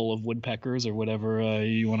gaggle of woodpeckers or whatever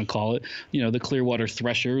you want to call it. The Clearwater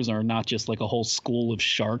Threshers are not just like a whole school of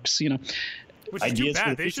sharks, Which is too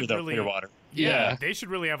bad. They should really Clearwater. Yeah, they should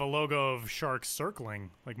really have a logo of sharks circling,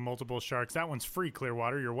 like multiple sharks. That one's free,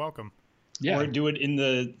 Clearwater. You're welcome. Yeah. Or do it in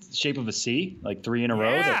the shape of a C, like 3 in a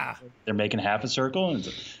row. Yeah. They're making half a circle.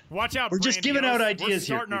 And watch out, we're just giving out ideas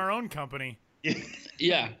here. We're starting our own company.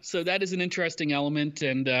 Yeah, so that is an interesting element.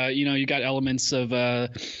 And, you got elements of,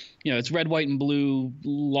 it's red, white, and blue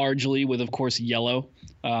largely, with, of course, yellow.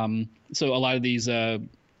 So a lot of these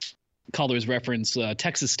colors reference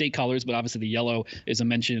Texas state colors, but obviously the yellow is a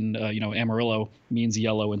mention. Amarillo means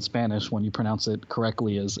yellow in Spanish when you pronounce it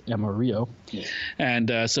correctly as Amarillo. Yeah.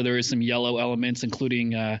 And so there is some yellow elements, including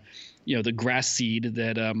the grass seed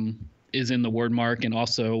that is in the word mark, and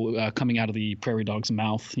also coming out of the prairie dog's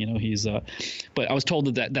mouth. He's but I was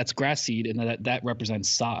told that's grass seed, and that represents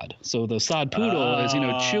sod. So the sod poodle is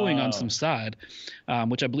chewing on some sod,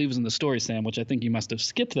 which I believe is in the story, Sam, which I think you must have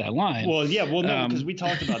skipped that line. Well, yeah, no, because we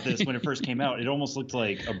talked about this when it first came out. It almost looked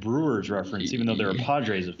like a Brewers reference, even though they're a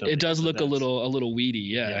Padres affiliate. It does look a little weedy,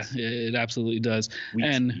 yeah. Yes. It absolutely does.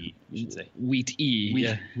 Wheat-y, you should say.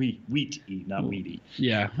 Wheat-y, Wheat-y, not weedy.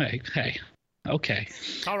 Yeah, hey. Okay.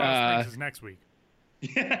 Colorado Springs is next week.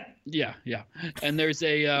 Yeah. And there's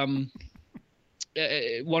a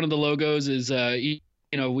one of the logos is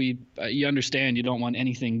you understand you don't want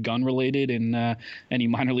anything gun related in any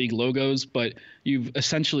minor league logos, but you've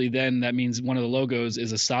essentially that means one of the logos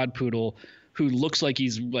is a sod poodle who looks like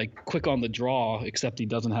he's like quick on the draw, except he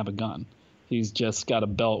doesn't have a gun. He's just got a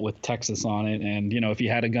belt with Texas on it, and if he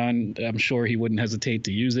had a gun, I'm sure he wouldn't hesitate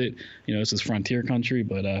to use it. This is frontier country,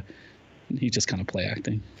 but he's just kind of play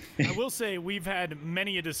acting. I will say we've had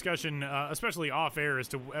many a discussion, especially off air, as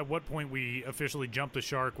to at what point we officially jumped the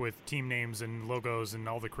shark with team names and logos and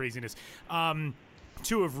all the craziness. To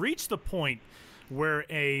have reached the point where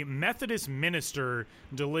a Methodist minister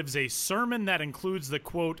delivers a sermon that includes the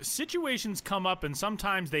quote, "Situations come up and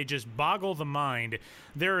sometimes they just boggle the mind.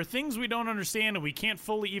 There are things we don't understand and we can't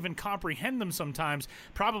fully even comprehend them sometimes.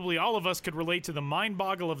 Probably all of us could relate to the mind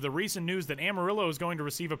boggle of the recent news that Amarillo is going to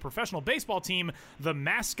receive a professional baseball team. The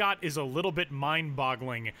mascot is a little bit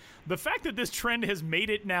mind-boggling." The fact that this trend has made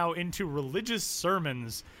it now into religious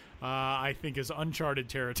sermons, I think is uncharted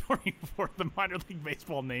territory for the minor league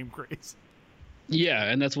baseball name craze.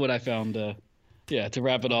 Yeah, and that's what I found. To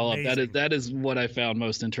wrap it all Amazing. up, that is what I found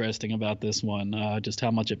most interesting about this one. Just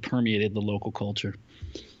how much it permeated the local culture.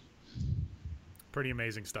 Pretty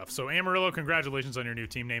amazing stuff. So Amarillo, congratulations on your new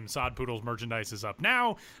team name. Sod Poodles merchandise is up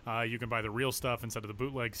now. You can buy the real stuff instead of the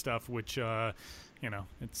bootleg stuff, which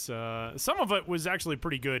it's some of it was actually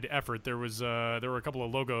pretty good effort. There were a couple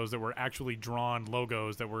of logos that were actually drawn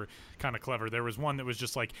logos that were kind of clever. There was one that was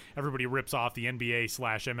just like everybody rips off the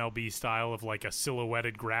NBA/MLB style of like a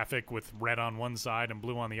silhouetted graphic with red on one side and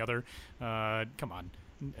blue on the other. Come on.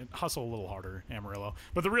 Hustle a little harder, Amarillo.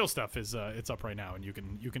 But the real stuff is it's up right now, and you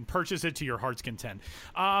can purchase it to your heart's content.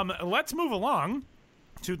 Let's move along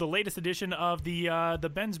to the latest edition of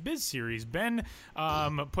the Ben's Biz series. Ben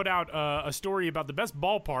put out a story about the best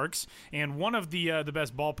ballparks, and one of the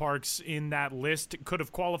best ballparks in that list could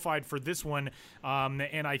have qualified for this one,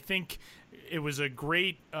 and I think it was a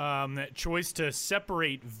great choice to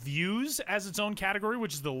separate Views as its own category,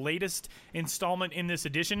 which is the latest installment in this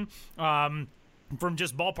edition. From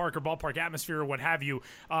just ballpark or ballpark atmosphere or what have you.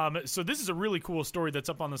 So this is a really cool story that's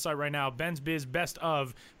up on the site right now. Ben's Biz Best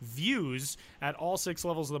of Views at all 6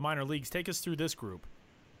 levels of the minor leagues. Take us through this group.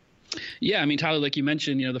 Yeah, I mean, Tyler, like you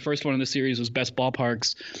mentioned, the first one in the series was best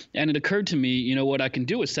ballparks. And it occurred to me, what I can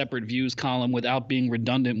do a separate Views column without being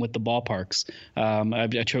redundant with the ballparks.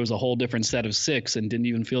 I chose a whole different set of 6 and didn't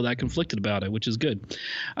even feel that conflicted about it, which is good.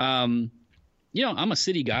 I'm a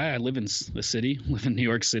city guy. I live in the city, live in New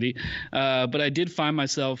York City. But I did find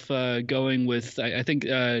myself going with, I think,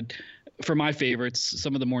 for my favorites,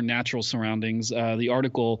 some of the more natural surroundings. The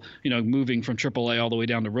article, moving from AAA all the way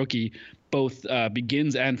down to rookie, both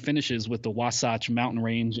begins and finishes with the Wasatch Mountain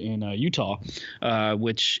Range in Utah,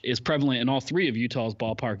 which is prevalent in all 3 of Utah's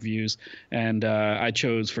ballpark views. And I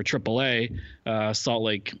chose for AAA Salt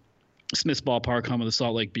Lake Smith's Ballpark, home of the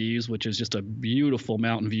Salt Lake Bees, which is just a beautiful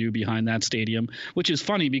mountain view behind that stadium, which is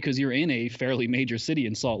funny because you're in a fairly major city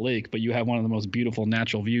in Salt Lake, but you have one of the most beautiful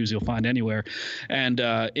natural views you'll find anywhere. And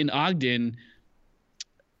in Ogden,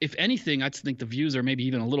 if anything, I think the views are maybe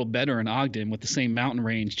even a little better in Ogden with the same mountain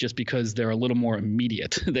range, just because they're a little more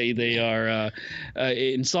immediate. They are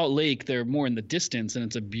in Salt Lake, they're more in the distance, and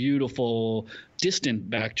it's a beautiful distant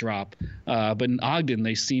backdrop. But in Ogden,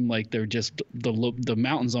 they seem like they're just the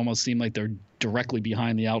mountains almost seem like they're directly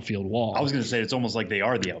behind the outfield wall. I was going to say it's almost like they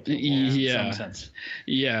are the outfield wall. Yeah, in some sense.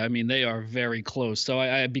 Yeah. I mean, they are very close. So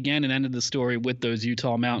I began and ended the story with those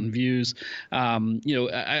Utah mountain views. With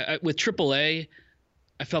AAA.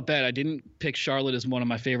 I felt bad. I didn't pick Charlotte as one of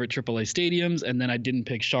my favorite AAA stadiums, and then I didn't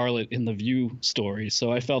pick Charlotte in the view story.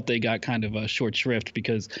 So I felt they got kind of a short shrift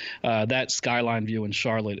because that skyline view in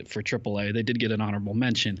Charlotte for AAA, they did get an honorable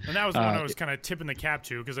mention. And that was the one I was kind of tipping the cap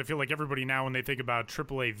to, because I feel like everybody now, when they think about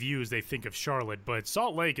AAA views, they think of Charlotte. But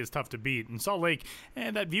Salt Lake is tough to beat. And Salt Lake,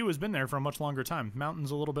 that view has been there for a much longer time.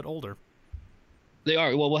 Mountain's a little bit older. They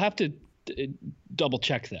are. Well, we'll have to double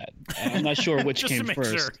check that. I'm not sure which came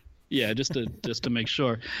first. Sure. Yeah, just to make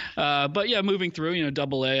sure. But yeah, moving through,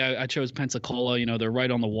 Double A, I chose Pensacola. They're right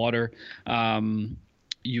on the water.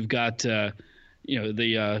 You've got, the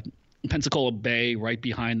Pensacola Bay right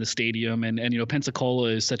behind the stadium, and Pensacola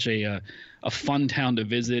is such a fun town to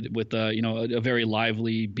visit with a very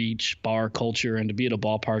lively beach bar culture, and to be at a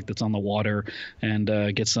ballpark that's on the water and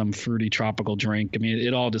get some fruity tropical drink. I mean,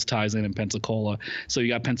 it all just ties in Pensacola. So you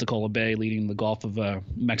got Pensacola Bay leading the Gulf of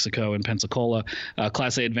Mexico in Pensacola.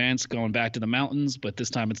 Class A Advance going back to the mountains, but this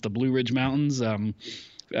time it's the Blue Ridge Mountains.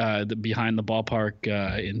 Behind the ballpark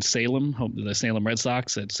in Salem, the Salem Red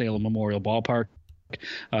Sox at Salem Memorial Ballpark.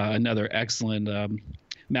 Another excellent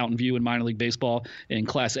mountain view in minor league baseball. In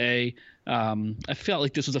Class A, I felt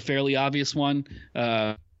like this was a fairly obvious one.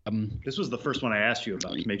 This was the first one I asked you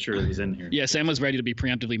about to make sure it was in here. Yeah, Sam was ready to be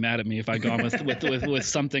preemptively mad at me if I'd gone with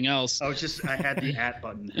something else. I had the @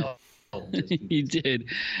 button. You did.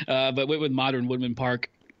 But with Modern Woodman Park,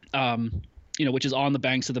 which is on the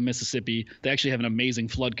banks of the Mississippi. They actually have an amazing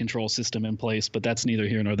flood control system in place, but that's neither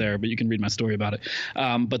here nor there, but you can read my story about it.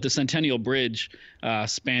 But the Centennial Bridge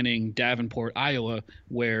spanning Davenport, Iowa,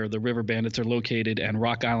 where the River Bandits are located, and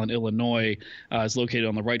Rock Island, Illinois, is located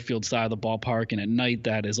on the right field side of the ballpark. And at night,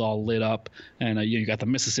 that is all lit up. And you got the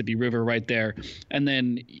Mississippi River right there. And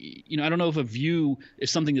then, I don't know if a view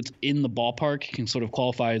is something that's in the ballpark can sort of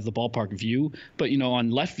qualify as the ballpark view. But,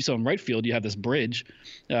 on right field, you have this bridge,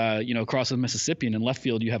 across the Mississippi, and in left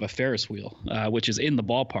field you have a Ferris wheel, which is in the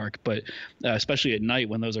ballpark, but especially at night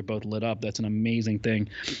when those are both lit up, that's an amazing thing.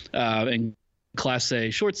 And Class A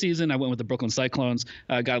short season, I went with the Brooklyn Cyclones.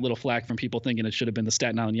 Got a little flack from people thinking it should have been the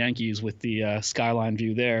Staten Island Yankees with the skyline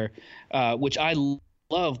view there, which I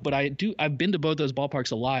love, but I've been to both those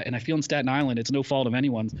ballparks a lot, and I feel in Staten Island it's no fault of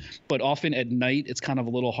anyone's, but often at night it's kind of a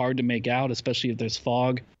little hard to make out, especially if there's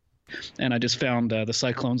fog. And I just found the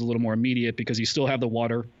Cyclones a little more immediate because you still have the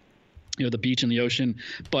water, the beach and the ocean,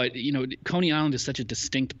 but Coney Island is such a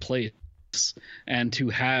distinct place, and to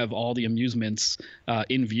have all the amusements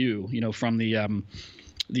in view, from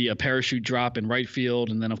the parachute drop in right field,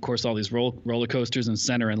 and then of course all these roller coasters in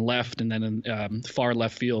center and left, and then in far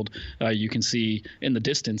left field you can see in the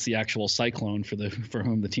distance the actual cyclone for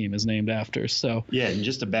whom the team is named after. So yeah, and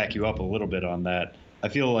just to back you up a little bit on that, I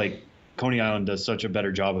feel like Coney Island does such a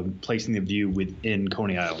better job of placing the view within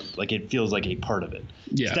Coney Island. Like, it feels like a part of it.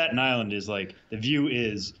 Yeah. Staten Island is like, the view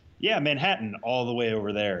is, Manhattan all the way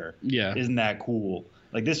over there. Yeah. Isn't that cool?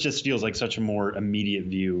 Like, this just feels like such a more immediate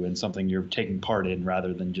view and something you're taking part in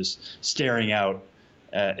rather than just staring out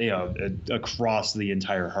across the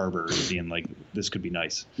entire harbor and being like, this could be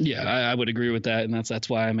nice. Yeah, I would agree with that, and that's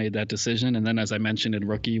why I made that decision. And then, as I mentioned in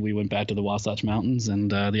Rookie, we went back to the Wasatch Mountains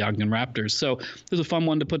and the Ogden Raptors. So it was a fun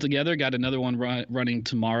one to put together. Got another one running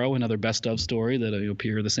tomorrow, another best of story that will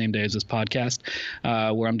appear the same day as this podcast,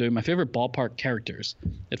 where I'm doing my favorite ballpark characters.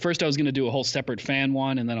 At first, I was going to do a whole separate fan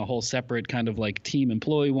one and then a whole separate kind of like team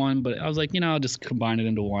employee one, but I was like, I'll just combine it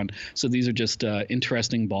into one. So these are just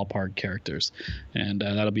interesting ballpark characters, and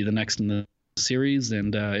that'll be the next in the series,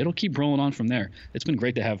 and it'll keep rolling on from there. It's been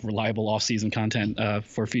great to have reliable off-season content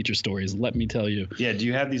for feature stories, let me tell you. Yeah, do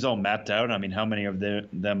you have these all mapped out? I mean, how many of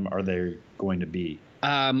them are there going to be?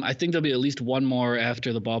 I think there'll be at least one more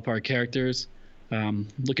after the ballpark characters.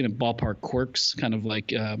 Looking at ballpark quirks, kind of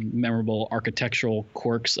like memorable architectural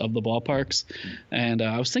quirks of the ballparks. And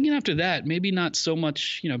I was thinking after that, maybe not so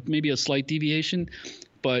much, maybe a slight deviation,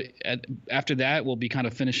 but after that, we'll be kind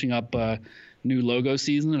of finishing up new logo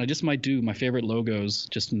season, and I just might do my favorite logos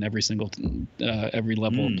just in every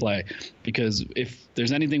level of play, because if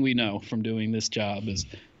there's anything we know from doing this job is,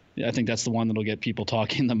 I think that's the one that'll get people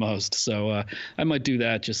talking the most. So I might do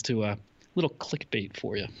that just to little clickbait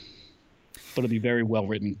for you, but it'll be very well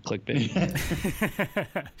written clickbait.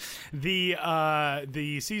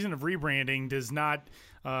 The season of rebranding does not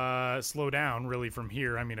slow down really from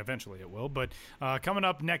here. I mean, eventually it will, but coming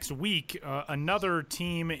up next week, another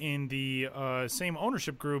team in the same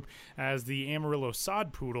ownership group as the Amarillo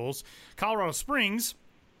Sod Poodles, Colorado Springs,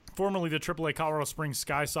 formerly the AAA Colorado Springs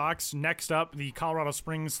Sky Sox. Next up, the Colorado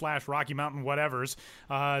Springs / Rocky Mountain whatevers.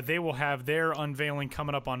 They will have their unveiling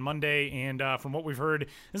coming up on Monday, and from what we've heard,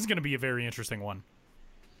 this is going to be a very interesting one.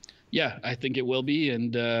 Yeah, I think it will be,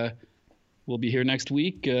 and we'll be here next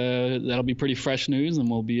week. That'll be pretty fresh news, and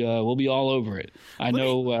we'll be all over it. I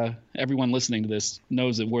know everyone listening to this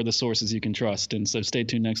knows that we're the sources you can trust, and so stay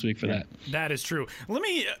tuned next week for that. That is true. Let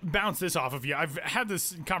me bounce this off of you. I've had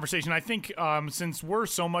this conversation. I think since we're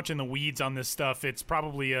so much in the weeds on this stuff, it's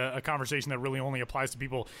probably a conversation that really only applies to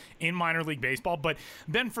people in minor league baseball. But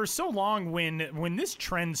Ben, for so long, when this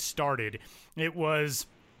trend started, it was,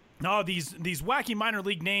 these wacky minor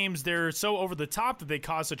league names, they're so over the top that they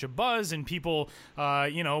cause such a buzz, and people,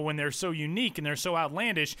 when they're so unique and they're so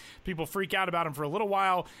outlandish, people freak out about them for a little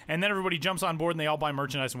while, and then everybody jumps on board and they all buy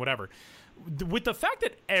merchandise and whatever. with the fact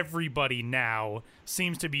that everybody now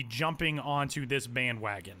seems to be jumping onto this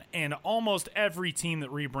bandwagon, and almost every team that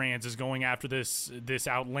rebrands is going after this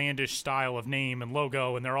outlandish style of name and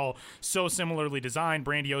logo, and they're all so similarly designed.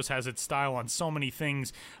 Brandiose has its style on so many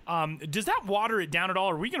things. Does that water it down at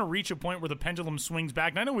all? Are we going to reach a point where the pendulum swings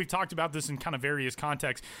back? And I know we've talked about this in kind of various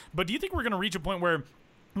contexts, but do you think we're going to reach a point where,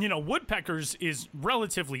 you know, Woodpeckers is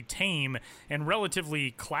relatively tame and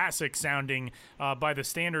relatively classic sounding by the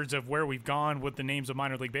standards of where we've gone with the names of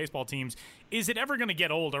minor league baseball teams? Is it ever going to get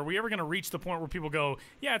old? Are we ever going to reach the point where people go,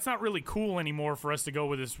 yeah, it's not really cool anymore for us to go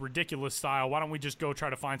with this ridiculous style. Why don't we just go try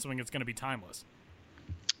to find something that's going to be timeless?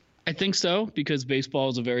 I think so, because baseball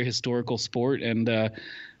is a very historical sport, and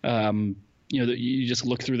you know, you just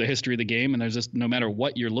look through the history of the game, and there's just, no matter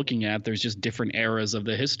what you're looking at, there's just different eras of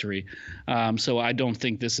the history. So I don't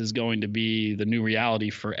think this is going to be the new reality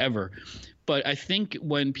forever. But I think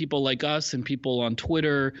when people like us and people on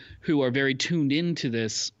Twitter who are very tuned into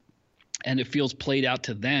this, and it feels played out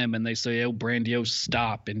to them, and they say, oh, Brandiose,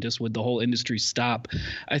 stop, and just would the whole industry stop?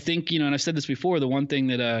 I think, you know, and I've said this before, the one thing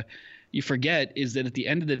that you forget is that at the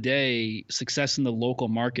end of the day, success in the local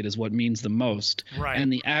market is what means the most. Right.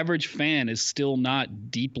 And the average fan is still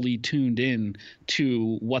not deeply tuned in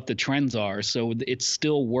to what the trends are. So it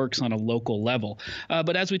still works on a local level.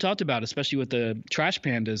 But as we talked about, especially with the Trash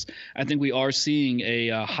Pandas, I think we are seeing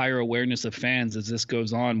a higher awareness of fans as this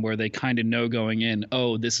goes on, where they kind of know going in,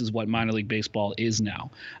 oh, this is what minor league baseball is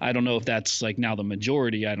now. I don't know if that's like now the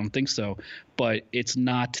majority. I don't think so. But it's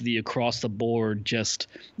not the across the board just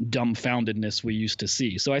dumbfoundedness we used to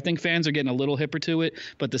see. So I think fans are getting a little hipper to it,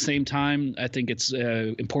 but at the same time, I think it's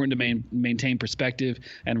important to maintain perspective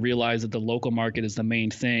and realize that the local market is the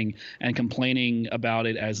main thing, and complaining about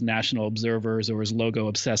it as national observers or as logo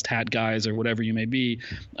obsessed hat guys or whatever you may be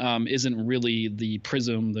isn't really the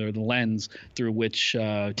prism or the lens through which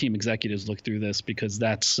team executives look through this, because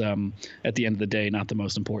that's at the end of the day not the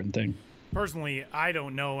most important thing. Personally, I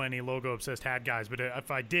don't know any logo-obsessed hat guys, but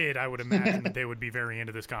if I did, I would imagine that they would be very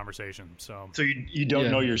into this conversation. So you don't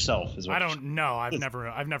know yourself, is what I don't know. I've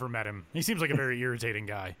never met him. He seems like a very irritating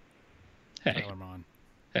guy. Hey,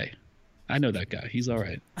 I know that guy. He's all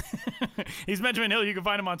right. He's Benjamin Hill. You can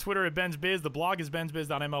find him on Twitter at Ben's Biz. The blog is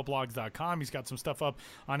bensbiz.mlblogs.com. He's got some stuff up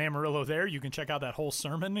on Amarillo there. You can check out that whole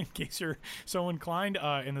sermon in case you're so inclined.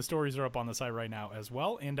 And the stories are up on the site right now as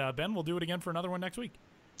well. And Ben, we'll do it again for another one next week.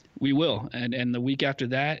 We will, and the week after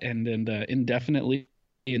that, and then indefinitely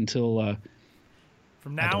until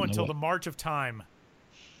from now until the March of Time,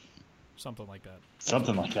 something like that.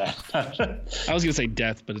 Something like that. I was gonna say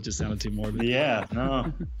death, but it just sounded too morbid. Yeah,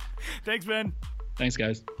 no. Thanks, Ben. Thanks,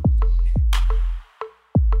 guys.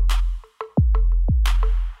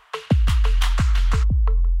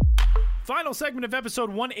 Final segment of episode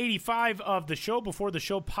 185 of the Show Before the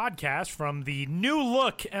Show podcast from the new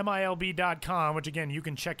look MILB.com, which again you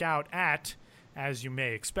can check out at, as you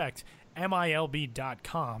may expect,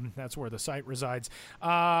 MILB.com. That's where the site resides.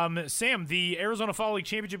 Sam, the Arizona Fall League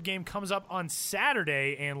Championship game comes up on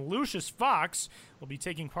Saturday, and Lucius Fox will be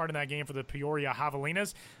taking part in that game for the Peoria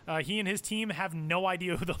Javelinas. He and his team have no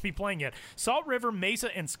idea who they'll be playing yet. Salt River,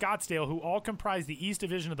 Mesa, and Scottsdale, who all comprise the East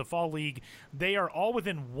Division of the Fall League, they are all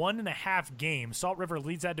within 1.5 games. Salt River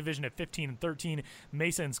leads that division at 15-13.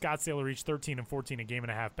 Mesa and Scottsdale are each 13-14, a game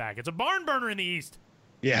and a half back. It's a barn burner in the East.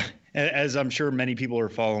 Yeah, as I'm sure many people are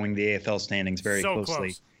following the AFL standings very closely.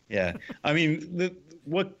 Close. Yeah, I mean,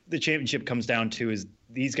 what the championship comes down to is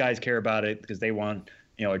these guys care about it because they want,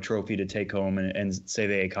 you know, a trophy to take home and say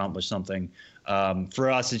they accomplished something.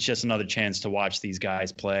 For us, it's just another chance to watch these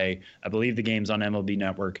guys play. I believe the game's on MLB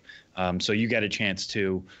Network, so you get a chance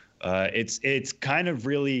to. It's kind of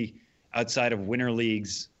really outside of winter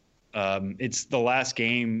leagues. It's the last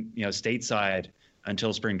game, you know, stateside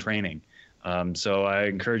until spring training. So I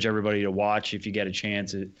encourage everybody to watch if you get a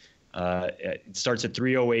chance. It starts at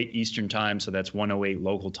 3:08 Eastern time, so that's 1:08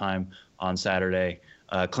 local time on Saturday.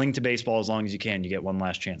 Cling to baseball as long as you can. You get one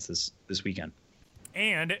last chance this weekend.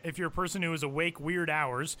 And if you're a person who is awake weird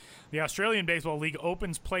hours, the Australian Baseball League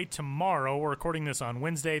opens play tomorrow. We're recording this on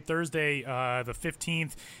Wednesday. Thursday, the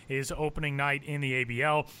 15th, is opening night in the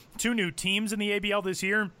ABL. 2 new teams in the ABL this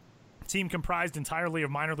year. Team comprised entirely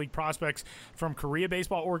of minor league prospects from Korea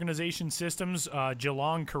Baseball Organization Systems.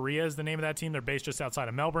 Geelong, Korea is the name of that team. They're based just outside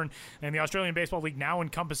of Melbourne. And the Australian Baseball League now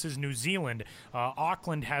encompasses New Zealand.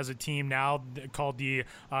 Auckland has a team now called the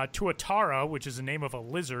Tuatara, which is the name of a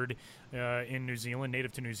lizard in New Zealand,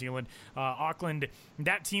 native to New Zealand. Auckland,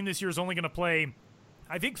 that team this year is only going to play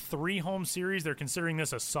I think 3 home series. They're considering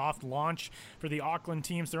this a soft launch for the Auckland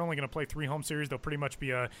teams. They're only going to play 3 home series. They'll pretty much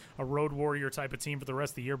be a road warrior type of team for the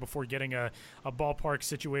rest of the year before getting a ballpark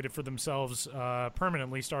situated for themselves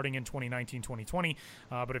permanently starting in 2019-2020.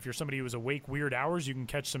 But if you're somebody who is awake weird hours, you can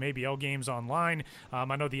catch some ABL games online.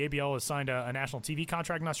 I know the ABL has signed a national TV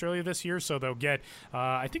contract in Australia this year, so they'll get,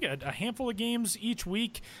 I think, a handful of games each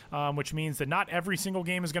week, which means that not every single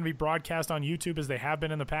game is going to be broadcast on YouTube as they have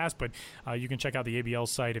been in the past, but you can check out the ABL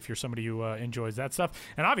site if you're somebody who enjoys that stuff.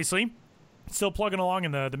 And obviously, still plugging along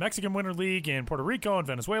in the Mexican Winter League in Puerto Rico and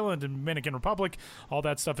Venezuela and Dominican Republic. All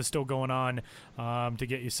that stuff is still going on to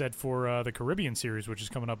get you set for the Caribbean Series, which is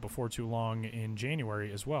coming up before too long in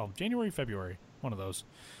January as well. January, February, one of those.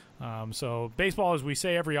 So baseball, as we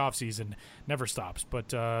say every offseason, never stops.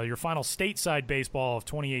 But your final stateside baseball of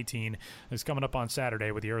 2018 is coming up on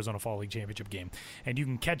Saturday with the Arizona Fall League Championship game. And you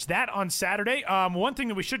can catch that on Saturday. One thing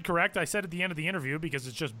that we should correct, I said at the end of the interview, because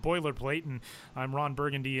it's just boilerplate, and I'm Ron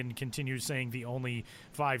Burgundy and continue saying the only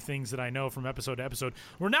 5 things that I know from episode to episode.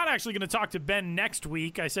 We're not actually going to talk to Ben next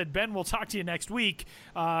week. I said, Ben, we'll talk to you next week.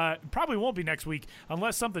 Probably won't be next week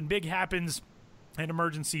unless something big happens, an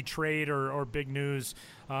emergency trade or big news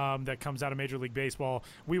that comes out of Major League Baseball.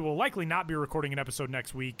 We will likely not be recording an episode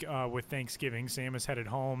next week with Thanksgiving. Sam is headed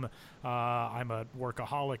home. I'm a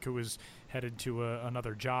workaholic who is headed to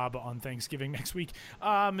another job on Thanksgiving next week.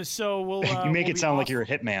 So we'll you make we'll it sound off. like you're a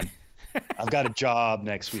hitman. I've got a job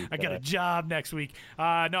next week. I got a job next week.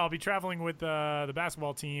 No, I'll be traveling with the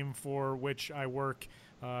basketball team for which I work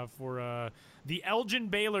for the Elgin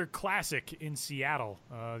Baylor Classic in Seattle.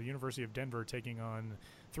 The University of Denver taking on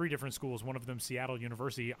 3 different schools, one of them Seattle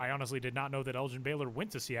University. I honestly did not know that Elgin Baylor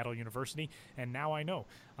went to Seattle University, and now I know.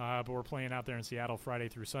 But we're playing out there in Seattle Friday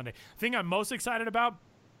through Sunday. Thing I'm most excited about,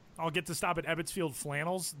 I'll get to stop at Ebbetsfield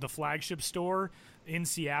Flannels, the flagship store in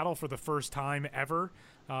Seattle for the first time ever,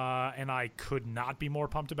 and I could not be more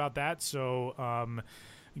pumped about that. So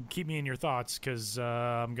keep me in your thoughts, because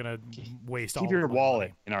I'm gonna waste all. Keep your of my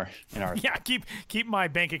wallet money. in our. Yeah, keep my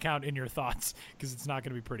bank account in your thoughts, because it's not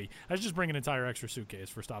gonna be pretty. I just bring an entire extra suitcase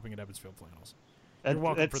for stopping at Ebbetsfield Flannels.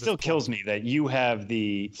 That still kills me that you have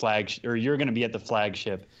the flagship, or you're going to be at the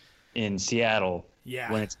flagship in Seattle.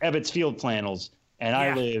 Yeah. When it's Ebbetsfield Flannels, and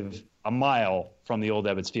I live a mile from the old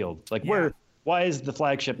Ebbetsfield. Like why is the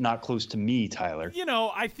flagship not close to me, Tyler? You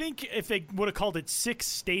know, I think if they would have called it Six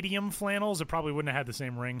Stadium Flannels, it probably wouldn't have had the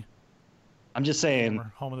same ring. I'm just saying,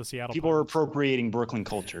 home of the Seattle people are Pirates. appropriating Brooklyn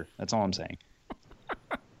culture. That's all I'm saying.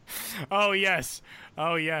 Oh yes.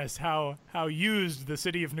 How used the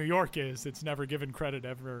city of New York is. It's never given credit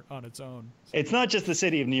ever on its own. It's not just the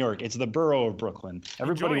city of New York. It's the borough of Brooklyn.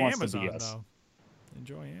 Everybody Enjoy wants Amazon, to be us. though.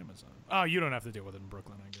 Enjoy Amazon. Oh, you don't have to deal with it in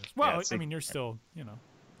Brooklyn, I guess. Well, Yeah, I mean, you're still,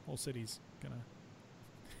 whole city's gonna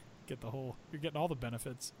get you're getting all the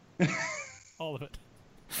benefits. All of it.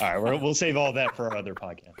 All right, we'll save all that for our other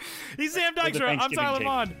podcast. He's Sam For the Dykstra. I'm Thanksgiving Tyler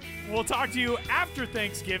table. Vaughn. We'll talk to you after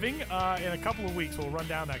Thanksgiving in a couple of weeks. We'll run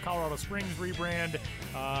down that Colorado Springs rebrand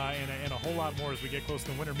and a whole lot more as we get close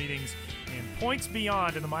to the winter meetings and points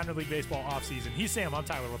beyond in the minor league baseball offseason. He's Sam. I'm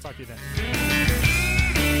Tyler. We'll talk to you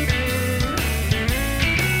then.